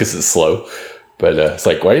because it's slow, but it's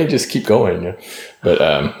like, why don't you just keep going? Yeah. But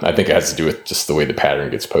I think it has to do with just the way the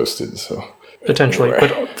pattern gets posted. So potentially,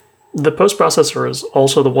 but the post processor is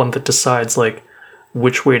also the one that decides like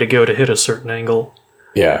which way to go to hit a certain angle.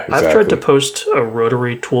 Yeah, exactly. I've tried to post a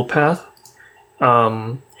rotary toolpath,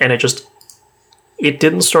 and it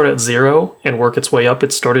didn't start at 0 and work its way up.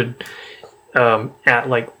 It started at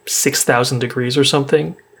like 6,000 degrees or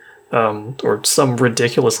something, or some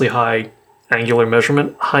ridiculously high angular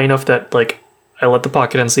measurement, high enough that like I let the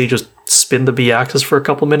Pocket NC just spin the B-axis for a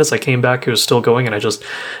couple minutes. I came back, it was still going, and I just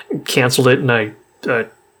canceled it, and I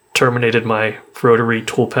terminated my rotary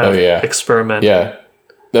toolpath experiment. Yeah,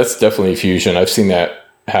 that's definitely Fusion. I've seen that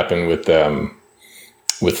happen with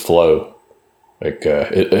Flow. Like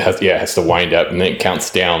it has to wind up, and then it counts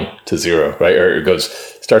down to 0, right? Or it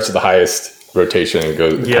starts at the highest rotation and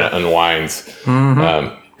kind of unwinds.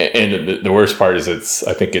 Mm-hmm. And the worst part is it's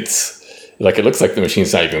like it looks like the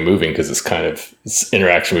machine's not even moving, because it's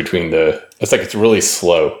interaction between it's really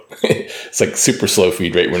slow. It's like super slow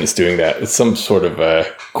feed rate when it's doing that. It's some sort of a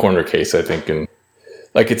corner case, I think, and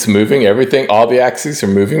like it's moving everything. All the axes are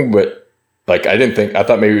moving, but like I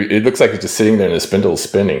thought maybe it looks like it's just sitting there and the spindle is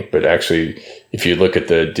spinning. But actually, if you look at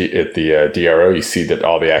the DRO, you see that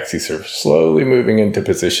all the axes are slowly moving into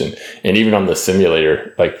position. And even on the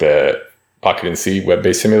simulator, like the Pocket NC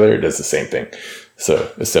web-based simulator, it does the same thing.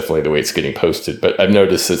 So it's definitely the way it's getting posted. But I've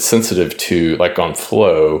noticed it's sensitive to, like on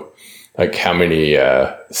Flow, like how many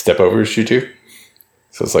step overs you do.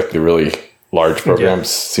 So it's like the really large programs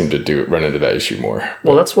seem to run into that issue more.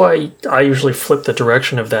 Well, that's why I usually flip the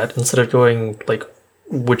direction of that. Instead of going like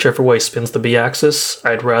whichever way spins the B-axis,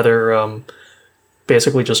 I'd rather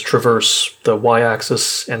basically just traverse the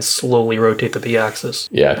Y-axis and slowly rotate the B-axis.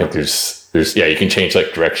 Yeah, I think there's you can change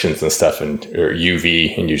like directions and stuff, or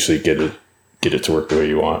UV, and usually get it to work the way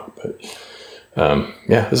you want. But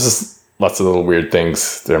there's just lots of little weird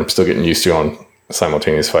things that I'm still getting used to on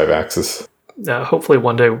simultaneous 5-axis. Hopefully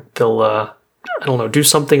one day they'll I don't know, do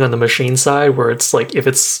something on the machine side where it's like, if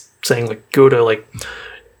it's saying like go to like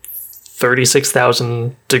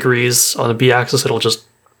 36,000 degrees on the B-axis, it'll just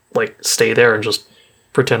like stay there and just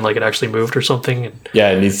pretend like it actually moved or something. And,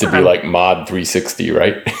 it needs to be like mod 360,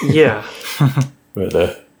 right? Yeah.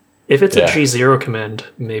 But, if it's a G0 command,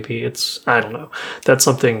 maybe I don't know. That's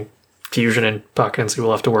something Fusion and Pocket NC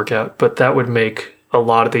will have to work out, but that would make a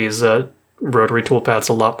lot of these rotary toolpaths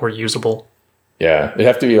a lot more usable. Yeah, it'd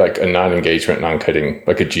have to be like a non-engagement, non-cutting,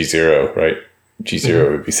 like a G0, right? G0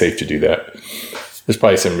 would be safe to do that. There's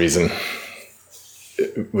probably some reason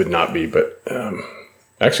it would not be, but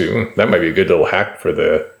actually, that might be a good little hack for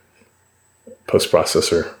the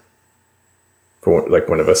post-processor for like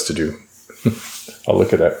one of us to do. I'll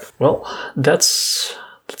look at that. Well, that's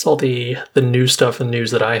all the new stuff and news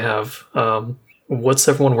that I have. What's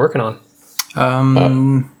everyone working on?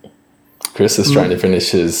 Chris is trying to finish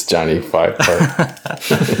his Johnny 5 part.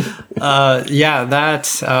 Not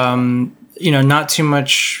too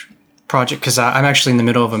much project, because I'm actually in the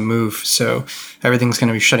middle of a move, so everything's going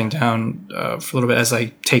to be shutting down for a little bit as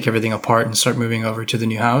I take everything apart and start moving over to the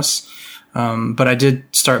new house. But I did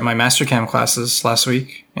start my Mastercam classes last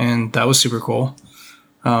week, and that was super cool.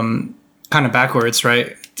 Kind of backwards,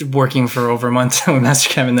 right? Working for over a month with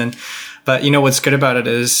Mastercam, but what's good about it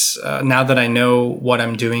is now that I know what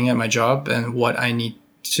I'm doing at my job and what I need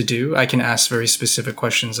to do, I can ask very specific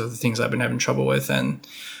questions of the things I've been having trouble with. And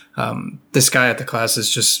this guy at the class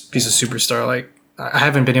he's a superstar. Like, I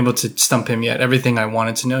haven't been able to stump him yet. Everything I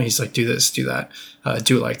wanted to know, he's like, do this, do that,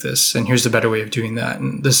 do it like this, and here's the better way of doing that.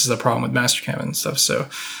 And this is the problem with Mastercam and stuff. So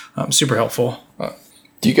super helpful.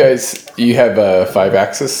 Do you have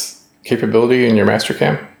 5-axis capability in your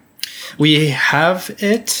Mastercam? We have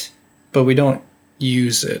it, but we don't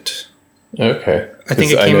use it. Okay. I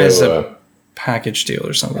think it came as a package deal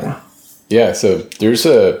or something. Yeah, so there's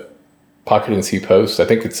a Pocket NC post. I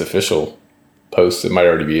think it's official post. It might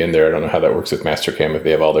already be in there. I don't know how that works with Mastercam, if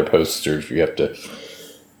they have all their posts or if you have to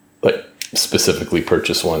like specifically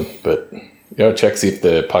purchase one. But check, see if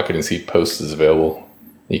the Pocket NC post is available.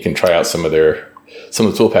 You can try out some of the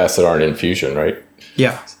toolpaths that aren't in Fusion, right?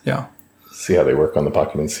 Yeah. See how they work on the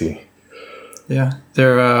Pocket NC. Yeah,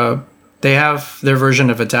 they have their version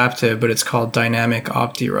of Adaptive, but it's called Dynamic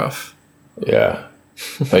OptiRough. Yeah.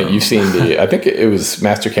 You've seen I think it was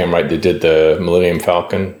Mastercam, right? They did the Millennium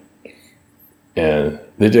Falcon, and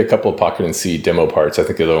they did a couple of Pocket NC demo parts. I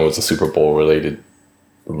think the other one was a Super Bowl related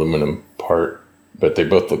aluminum part, but they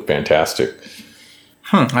both look fantastic.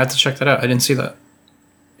 I have to check that out. I didn't see that.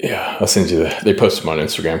 Yeah, I'll send you they posted them on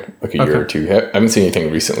Instagram like a year or two. I haven't seen anything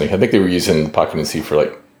recently. I think they were using Pocket NC for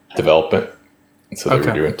like development. And so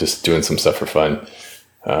they were doing some stuff for fun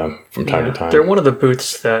from time to time. They're one of the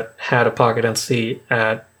booths that had a Pocket NC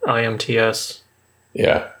at IMTS.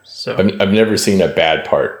 Yeah. So I've never seen a bad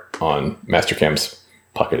part on Mastercam's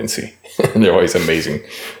Pocket NC. They're always amazing.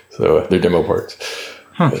 So they're demo parts.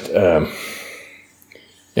 But,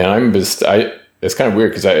 it's kind of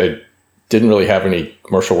weird because I didn't really have any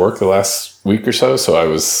commercial work the last week or so. So I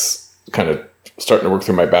was kind of starting to work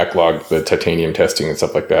through my backlog, the titanium testing and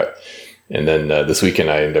stuff like that. And then this weekend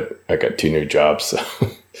I got 2 new jobs. So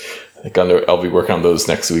I think I'll be working on those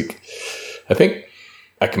next week. I think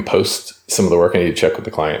I can post some of the work. I need to check with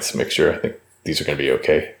the clients to make sure. I think these are going to be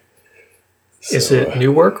okay. So, is it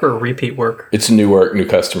new work or repeat work? It's new work, new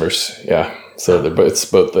customers. Yeah. So it's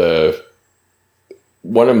both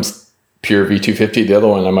one of them's pure V250. The other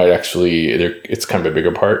one I might it's kind of a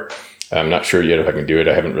bigger part. I'm not sure yet if I can do it.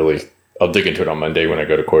 I haven't really. I'll dig into it on Monday when I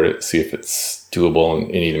go to court it, see if it's doable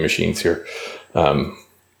on any of the machines here.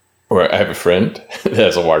 Or I have a friend that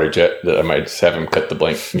has a water jet that I might just have him cut the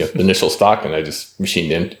the initial stock, and I just machine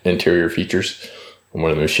the interior features on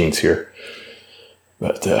one of the machines here.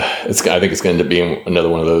 But I think it's going to end up being another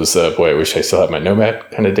one of those, boy, I wish I still had my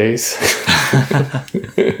Nomad kind of days.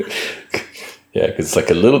 Yeah, because it's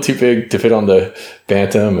like a little too big to fit on the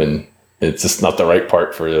Phantom, and it's just not the right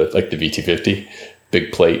part for the V250.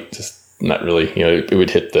 Big plate, just not really, it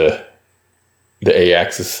would hit the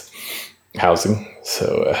A-axis housing.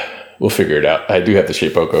 So we'll figure it out. I do have the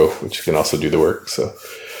Shapeoko, which can also do the work. So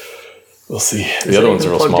we'll see. The other one's a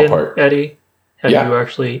real small part. Eddie, have you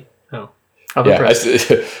actually? Oh, I'm impressed.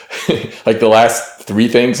 Like the last 3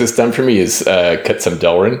 things it's done for me is cut some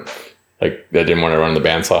Delrin. Like I didn't want to run the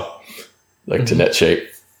bandsaw, to net shape,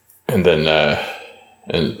 and then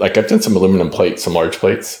and like I've done some aluminum plates, some large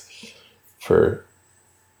plates for.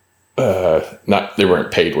 They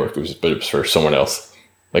weren't paid work, but it was for someone else,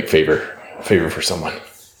 like favor for someone.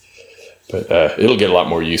 But it'll get a lot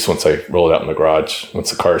more use once I roll it out in the garage, once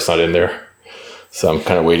the car's not in there. So I'm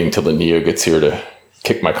kind of waiting till the Neo gets here to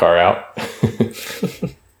kick my car out.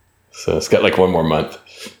 So it's got like 1 more month,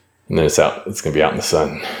 and then it's out. It's going to be out in the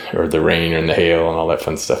sun or the rain or in the hail and all that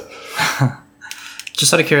fun stuff.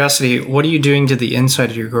 Just out of curiosity, what are you doing to the inside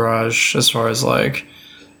of your garage as far as like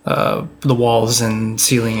the walls and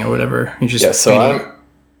ceiling or whatever? You just I'm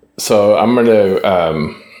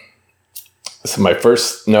gonna so my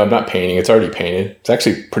first I'm not painting, it's already painted. It's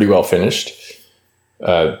actually pretty well finished,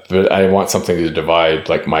 but I want something to divide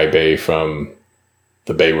like my bay from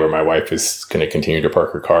the bay where my wife is going to continue to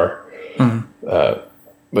park her car.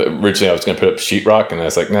 But originally I was going to put up sheetrock, and I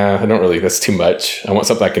was like, nah, I don't really, that's too much. I want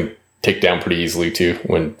something I can take down pretty easily too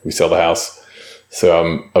when we sell the house.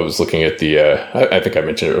 So I was looking at the, I think I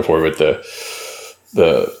mentioned it before, but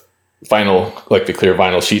the vinyl, like the clear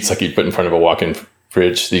vinyl sheets like you put in front of a walk-in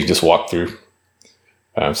fridge that you can just walk through.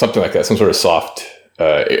 Something like that, some sort of soft,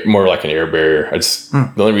 more like an air barrier.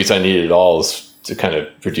 The only reason I need it all is to kind of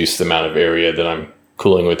reduce the amount of area that I'm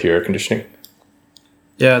cooling with the air conditioning.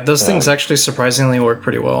 Yeah, those things actually surprisingly work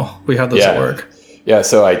pretty well. We had those at work. Yeah,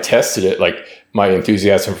 so I tested it. Like my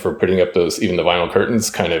enthusiasm for putting up those, even the vinyl curtains,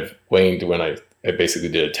 kind of waned when I basically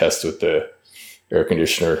did a test with the air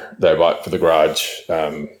conditioner that I bought for the garage.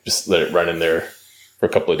 Just let it run in there for a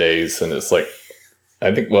couple of days, and it's like,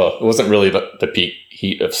 I think, well, it wasn't really the peak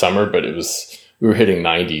heat of summer, but we were hitting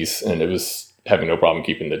 90s, and it was having no problem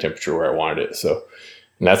keeping the temperature where I wanted it. So,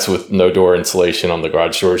 and that's with no door insulation on the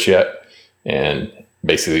garage doors yet, and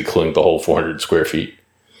basically cooling the whole 400 square feet.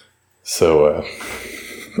 So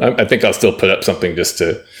I think I'll still put up something just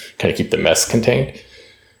to kind of keep the mess contained.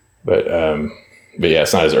 But yeah,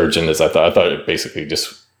 it's not as urgent as I thought. I thought it basically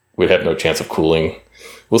just would have no chance of cooling.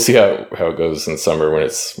 we'll see how it goes in summer when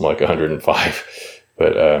it's more like 105.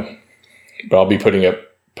 But I'll be putting up,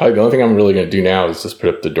 probably the only thing I'm really going to do now is just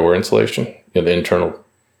put up the door insulation, the internal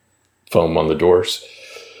foam on the doors.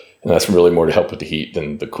 And that's really more to help with the heat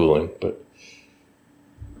than the cooling. But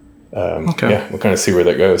yeah, we'll kind of see where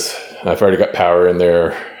that goes. I've already got power in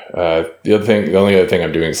there. The only other thing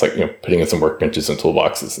I'm doing is like, putting in some workbenches and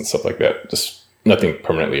toolboxes and stuff like that. Just nothing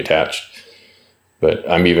permanently attached. But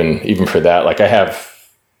I'm even for that, like I have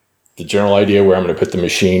the general idea where I'm going to put the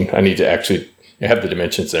machine. I need to actually have the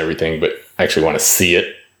dimensions and everything, but I actually want to see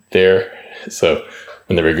it there. So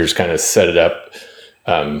when the riggers kind of set it up,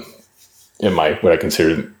 in what I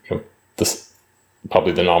consider this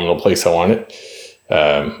probably the nominal place I want it.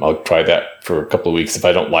 I'll try that for a couple of weeks. If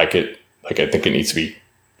I don't like it, like I think it needs to be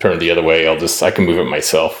turned the other way, I can move it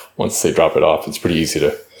myself once they drop it off. It's pretty easy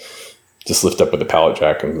to just lift up with a pallet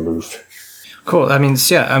jack and move. Cool. I mean,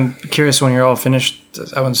 yeah, I'm curious when you're all finished.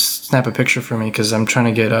 I want to snap a picture for me because I'm trying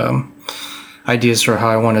to get ideas for how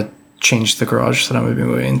I want to change the garage that I'm going to be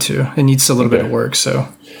moving into. It needs a little bit of work, so.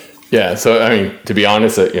 Yeah, so I mean, to be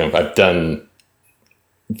honest, I've done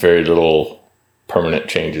very little permanent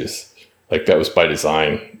changes. Like that was by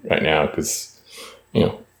design right now because,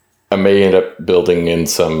 I may end up building in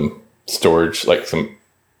some storage, like some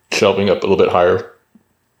shelving up a little bit higher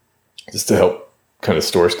just to help kind of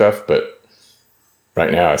store stuff. But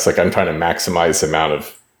right now it's like I'm trying to maximize the amount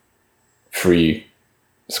of free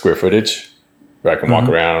square footage where I can walk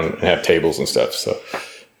around and have tables and stuff. So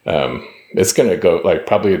it's going to go like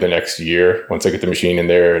probably the next year once I get the machine in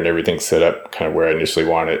there and everything's set up kind of where I initially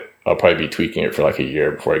want it. I'll probably be tweaking it for like a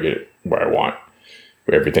year before I get it where I want,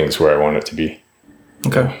 where everything's where I want it to be.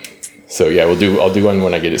 Okay. So yeah, I'll do one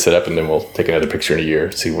when I get it set up, and then we'll take another picture in a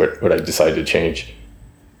year, see what I decide to change.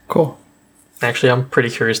 Cool. Actually, I'm pretty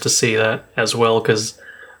curious to see that as well, because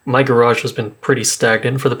my garage has been pretty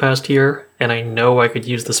stagnant for the past year, and I know I could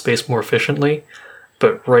use the space more efficiently,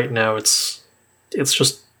 but right now it's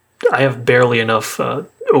just, I have barely enough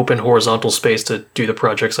open horizontal space to do the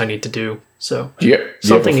projects I need to do. So do you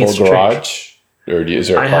have a full garage, or is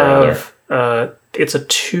there a car in there? It's a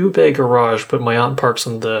 2-bay garage, but my aunt parks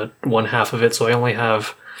in the one half of it, so I only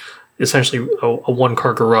have essentially a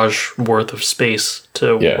 1-car garage worth of space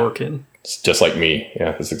to work in. It's just like me.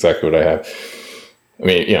 Yeah, that's exactly what I have. I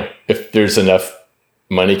mean, if there's enough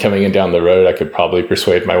money coming in down the road, I could probably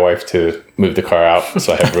persuade my wife to move the car out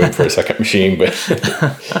so I have room for a second machine, but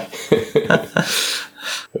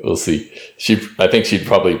we'll see. I think she'd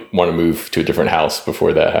probably want to move to a different house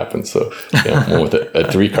before that happens. So, one with a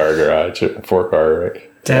 3-car garage, a 4-car,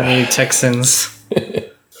 right? Damn you Texans.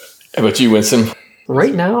 How about you, Winston?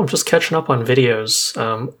 Right now, I'm just catching up on videos.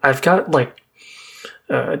 I've got like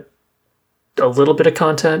a little bit of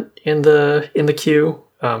content in the queue,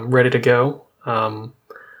 ready to go.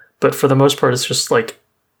 But for the most part, it's just like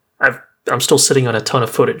I'm still sitting on a ton of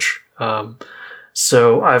footage.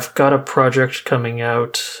 So I've got a project coming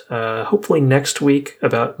out, hopefully next week,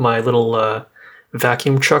 about my little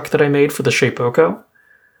vacuum chuck that I made for the Shapeoko.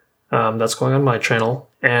 That's going on my channel,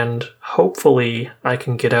 and hopefully I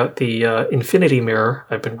can get out the infinity mirror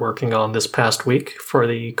I've been working on this past week for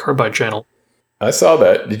the Carbide channel. I saw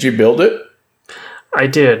that. Did you build it? I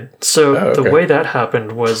did. So the way that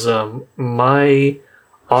happened was my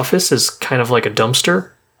office is kind of like a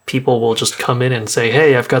dumpster. People will just come in and say,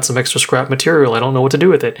 hey, I've got some extra scrap material. I don't know what to do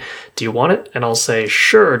with it. Do you want it? And I'll say,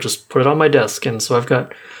 sure, just put it on my desk. And so I've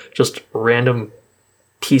got just random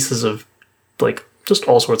pieces of like just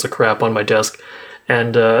all sorts of crap on my desk.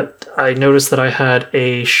 And I noticed that I had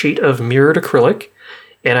a sheet of mirrored acrylic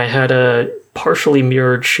and I had a partially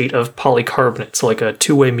mirrored sheet of polycarbonate. So like a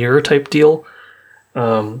 2-way mirror type deal.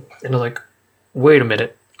 And I was like, wait a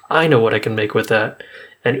minute, I know what I can make with that.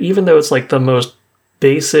 And even though it's like the most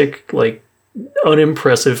basic, like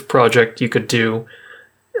unimpressive project you could do,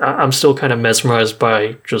 I'm still kind of mesmerized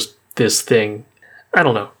by just this thing. I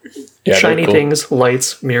don't know. Yeah, shiny cool things,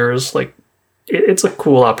 lights, mirrors, like it's a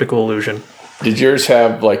cool optical illusion. Did yours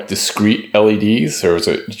have like discrete LEDs, or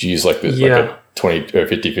did you use like this like a 20 or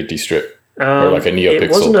 50/50 strip, or like a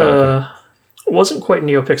NeoPixel? It wasn't quite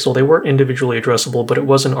NeoPixel. They weren't individually addressable, but it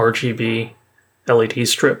was an RGB LED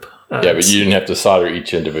strip. But you didn't have to solder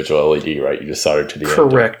each individual LED, right? You just soldered to the end.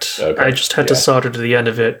 Correct. Okay. I just had to solder to the end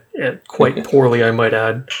of it, quite poorly, I might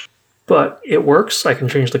add. But it works. I can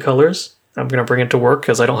change the colors. I'm going to bring it to work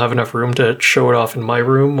because I don't have enough room to show it off in my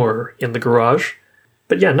room or in the garage.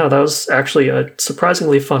 But yeah, no, that was actually a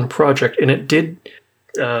surprisingly fun project, and it did,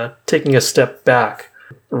 taking a step back,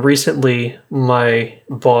 recently my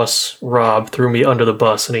boss, Rob, threw me under the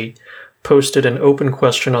bus, and he posted an open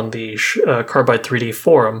question on the Carbide 3D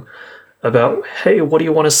forum about, hey, what do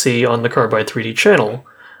you want to see on the Carbide 3D channel?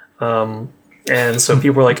 And so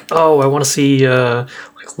people were like, oh, I want to see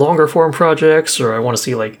like longer form projects, or I want to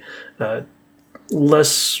see like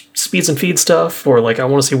less speeds and feed stuff, or like I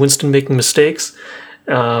want to see Winston making mistakes.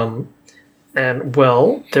 And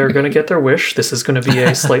well, they're going to get their wish. This is going to be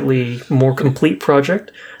a slightly more complete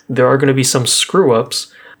project. There are going to be some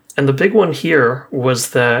screw-ups. And the big one here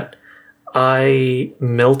was that I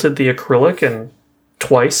melted the acrylic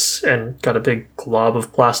twice and got a big glob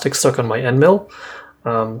of plastic stuck on my end mill.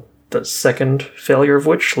 The second failure of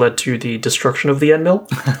which led to the destruction of the end mill.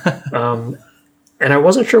 And I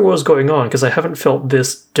wasn't sure what was going on because I haven't felt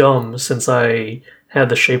this dumb since I had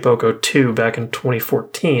the Shapeoko 2 back in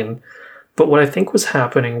 2014. But what I think was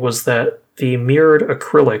happening was that the mirrored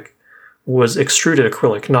acrylic was extruded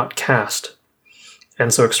acrylic, not cast.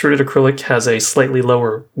 And so extruded acrylic has a slightly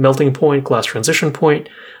lower melting point, glass transition point,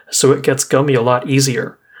 so it gets gummy a lot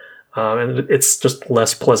easier. And it's just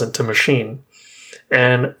less pleasant to machine.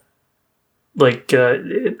 And like,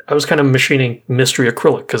 I was kind of machining mystery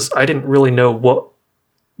acrylic because I didn't really know what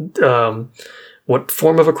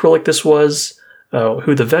form of acrylic this was,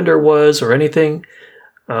 who the vendor was, or anything.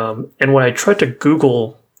 And when I tried to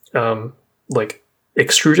Google like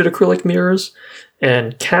extruded acrylic mirrors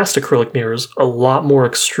and cast acrylic mirrors, a lot more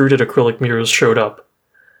extruded acrylic mirrors showed up.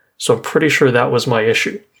 So I'm pretty sure that was my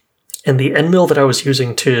issue. And the end mill that I was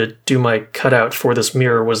using to do my cutout for this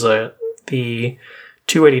mirror was the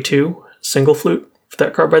 282 single flute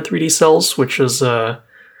that Carbide 3D sells, which is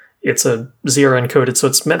it's a ZRN coated, so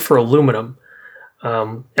it's meant for aluminum.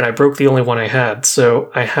 And I broke the only one I had,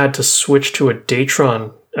 so I had to switch to a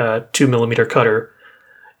Datron 2mm cutter.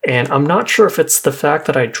 And I'm not sure if it's the fact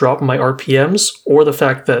that I dropped my RPMs or the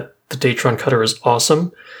fact that the Datron cutter is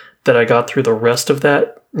awesome that I got through the rest of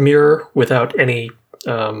that mirror without any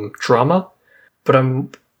drama. But I'm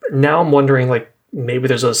wondering, like, maybe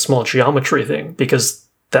there's a small geometry thing, because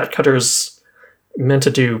that cutter is meant to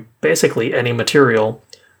do basically any material,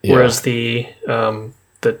 whereas the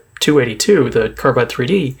 282, the Carbide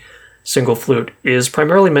 3D single flute, is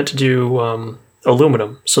primarily meant to do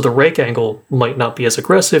aluminum. So the rake angle might not be as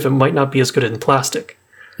aggressive. It might not be as good in plastic.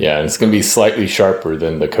 Yeah, and it's going to be slightly sharper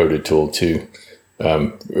than the coated tool too,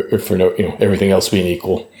 for everything else being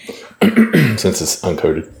equal, since it's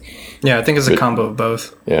uncoated. Yeah, I think it's a combo of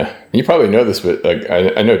both. Yeah, you probably know this, but like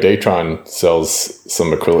I know Datron sells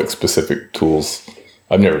some acrylic specific tools.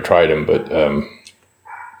 I've never tried them, but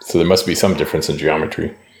so there must be some difference in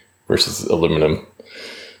geometry versus aluminum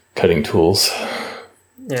cutting tools.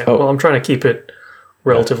 Yeah, well, I'm trying to keep it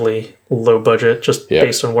relatively low budget, just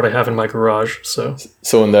based on what I have in my garage. So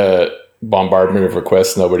in the bombardment of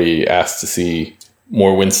requests, nobody asked to see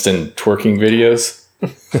more Winston twerking videos.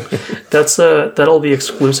 That'll be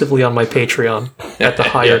exclusively on my Patreon at the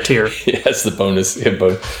higher tier. Yeah, that's the bonus.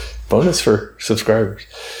 Bonus for subscribers.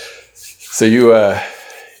 So you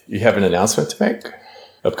have an announcement to make?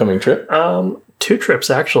 Upcoming trip? 2 trips,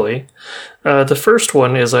 actually. The first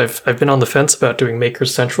one is I've been on the fence about doing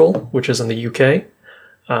Makers Central, which is in the UK.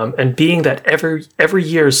 And being that every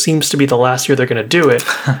year seems to be the last year they're going to do it,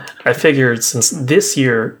 I figured since this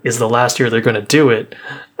year is the last year they're going to do it,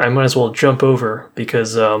 I might as well jump over,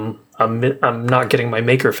 because I'm not getting my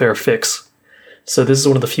Maker Faire fix. So this is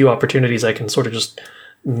one of the few opportunities I can sort of just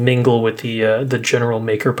mingle with the general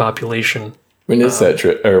maker population. When is that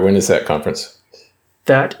trip, or when is that conference?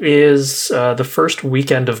 That is the first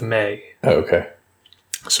weekend of May. Oh, okay.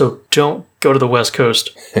 So don't go to the West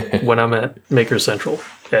Coast when I'm at Maker Central,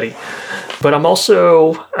 Eddie. But I'm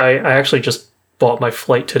also, I actually just bought my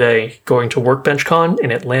flight today going to WorkbenchCon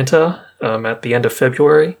in Atlanta at the end of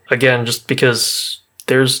February. Again, just because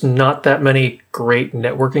there's not that many great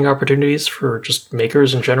networking opportunities for just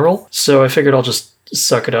makers in general. So I figured I'll just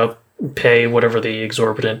suck it up, pay whatever the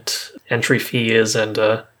exorbitant entry fee is,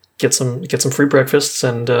 and get some free breakfasts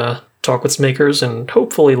and talk with some makers and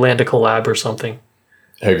hopefully land a collab or something.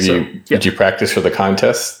 Did you practice for the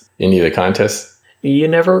contest? Any of the contests? You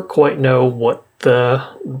never quite know what the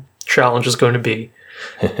challenge is going to be.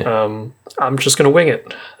 I'm just going to wing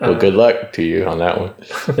it. Well, good luck to you on that one.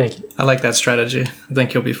 Thank you. I like that strategy. I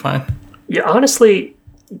think you'll be fine. Yeah, honestly,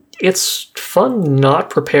 it's fun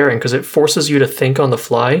not preparing because it forces you to think on the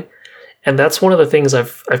fly. And that's one of the things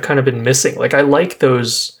I've kind of been missing. Like, I like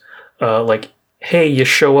those, hey, you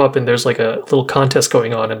show up and there's like a little contest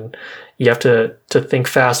going on and you have to think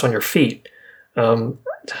fast on your feet. I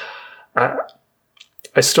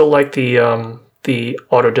still like the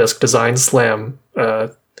Autodesk Design Slam,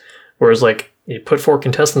 whereas like you put 4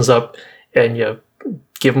 contestants up and you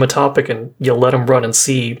give them a topic and you let them run and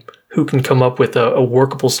see who can come up with a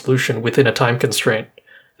workable solution within a time constraint.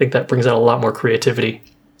 think that brings out a lot more creativity.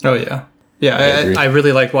 Oh, yeah. Yeah, I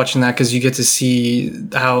really like watching that because you get to see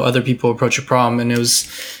how other people approach a problem. And it was,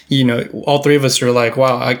 all three of us were like,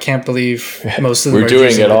 wow, I can't believe most of them we're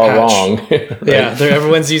doing it all wrong. Right? Yeah,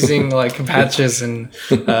 everyone's using like patches and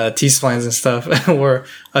T-splines and stuff, where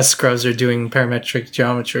us scrubs are doing parametric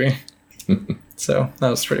geometry. So that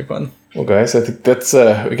was pretty fun. Well, guys, I think that's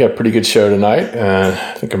we got a pretty good show tonight.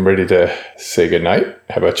 I think I'm ready to say goodnight.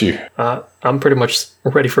 How about you? I'm pretty much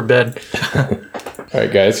ready for bed. All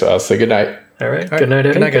right, guys, so I'll say goodnight. All right. Good night,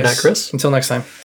 Eddie. Good night, guys. Chris. Until next time.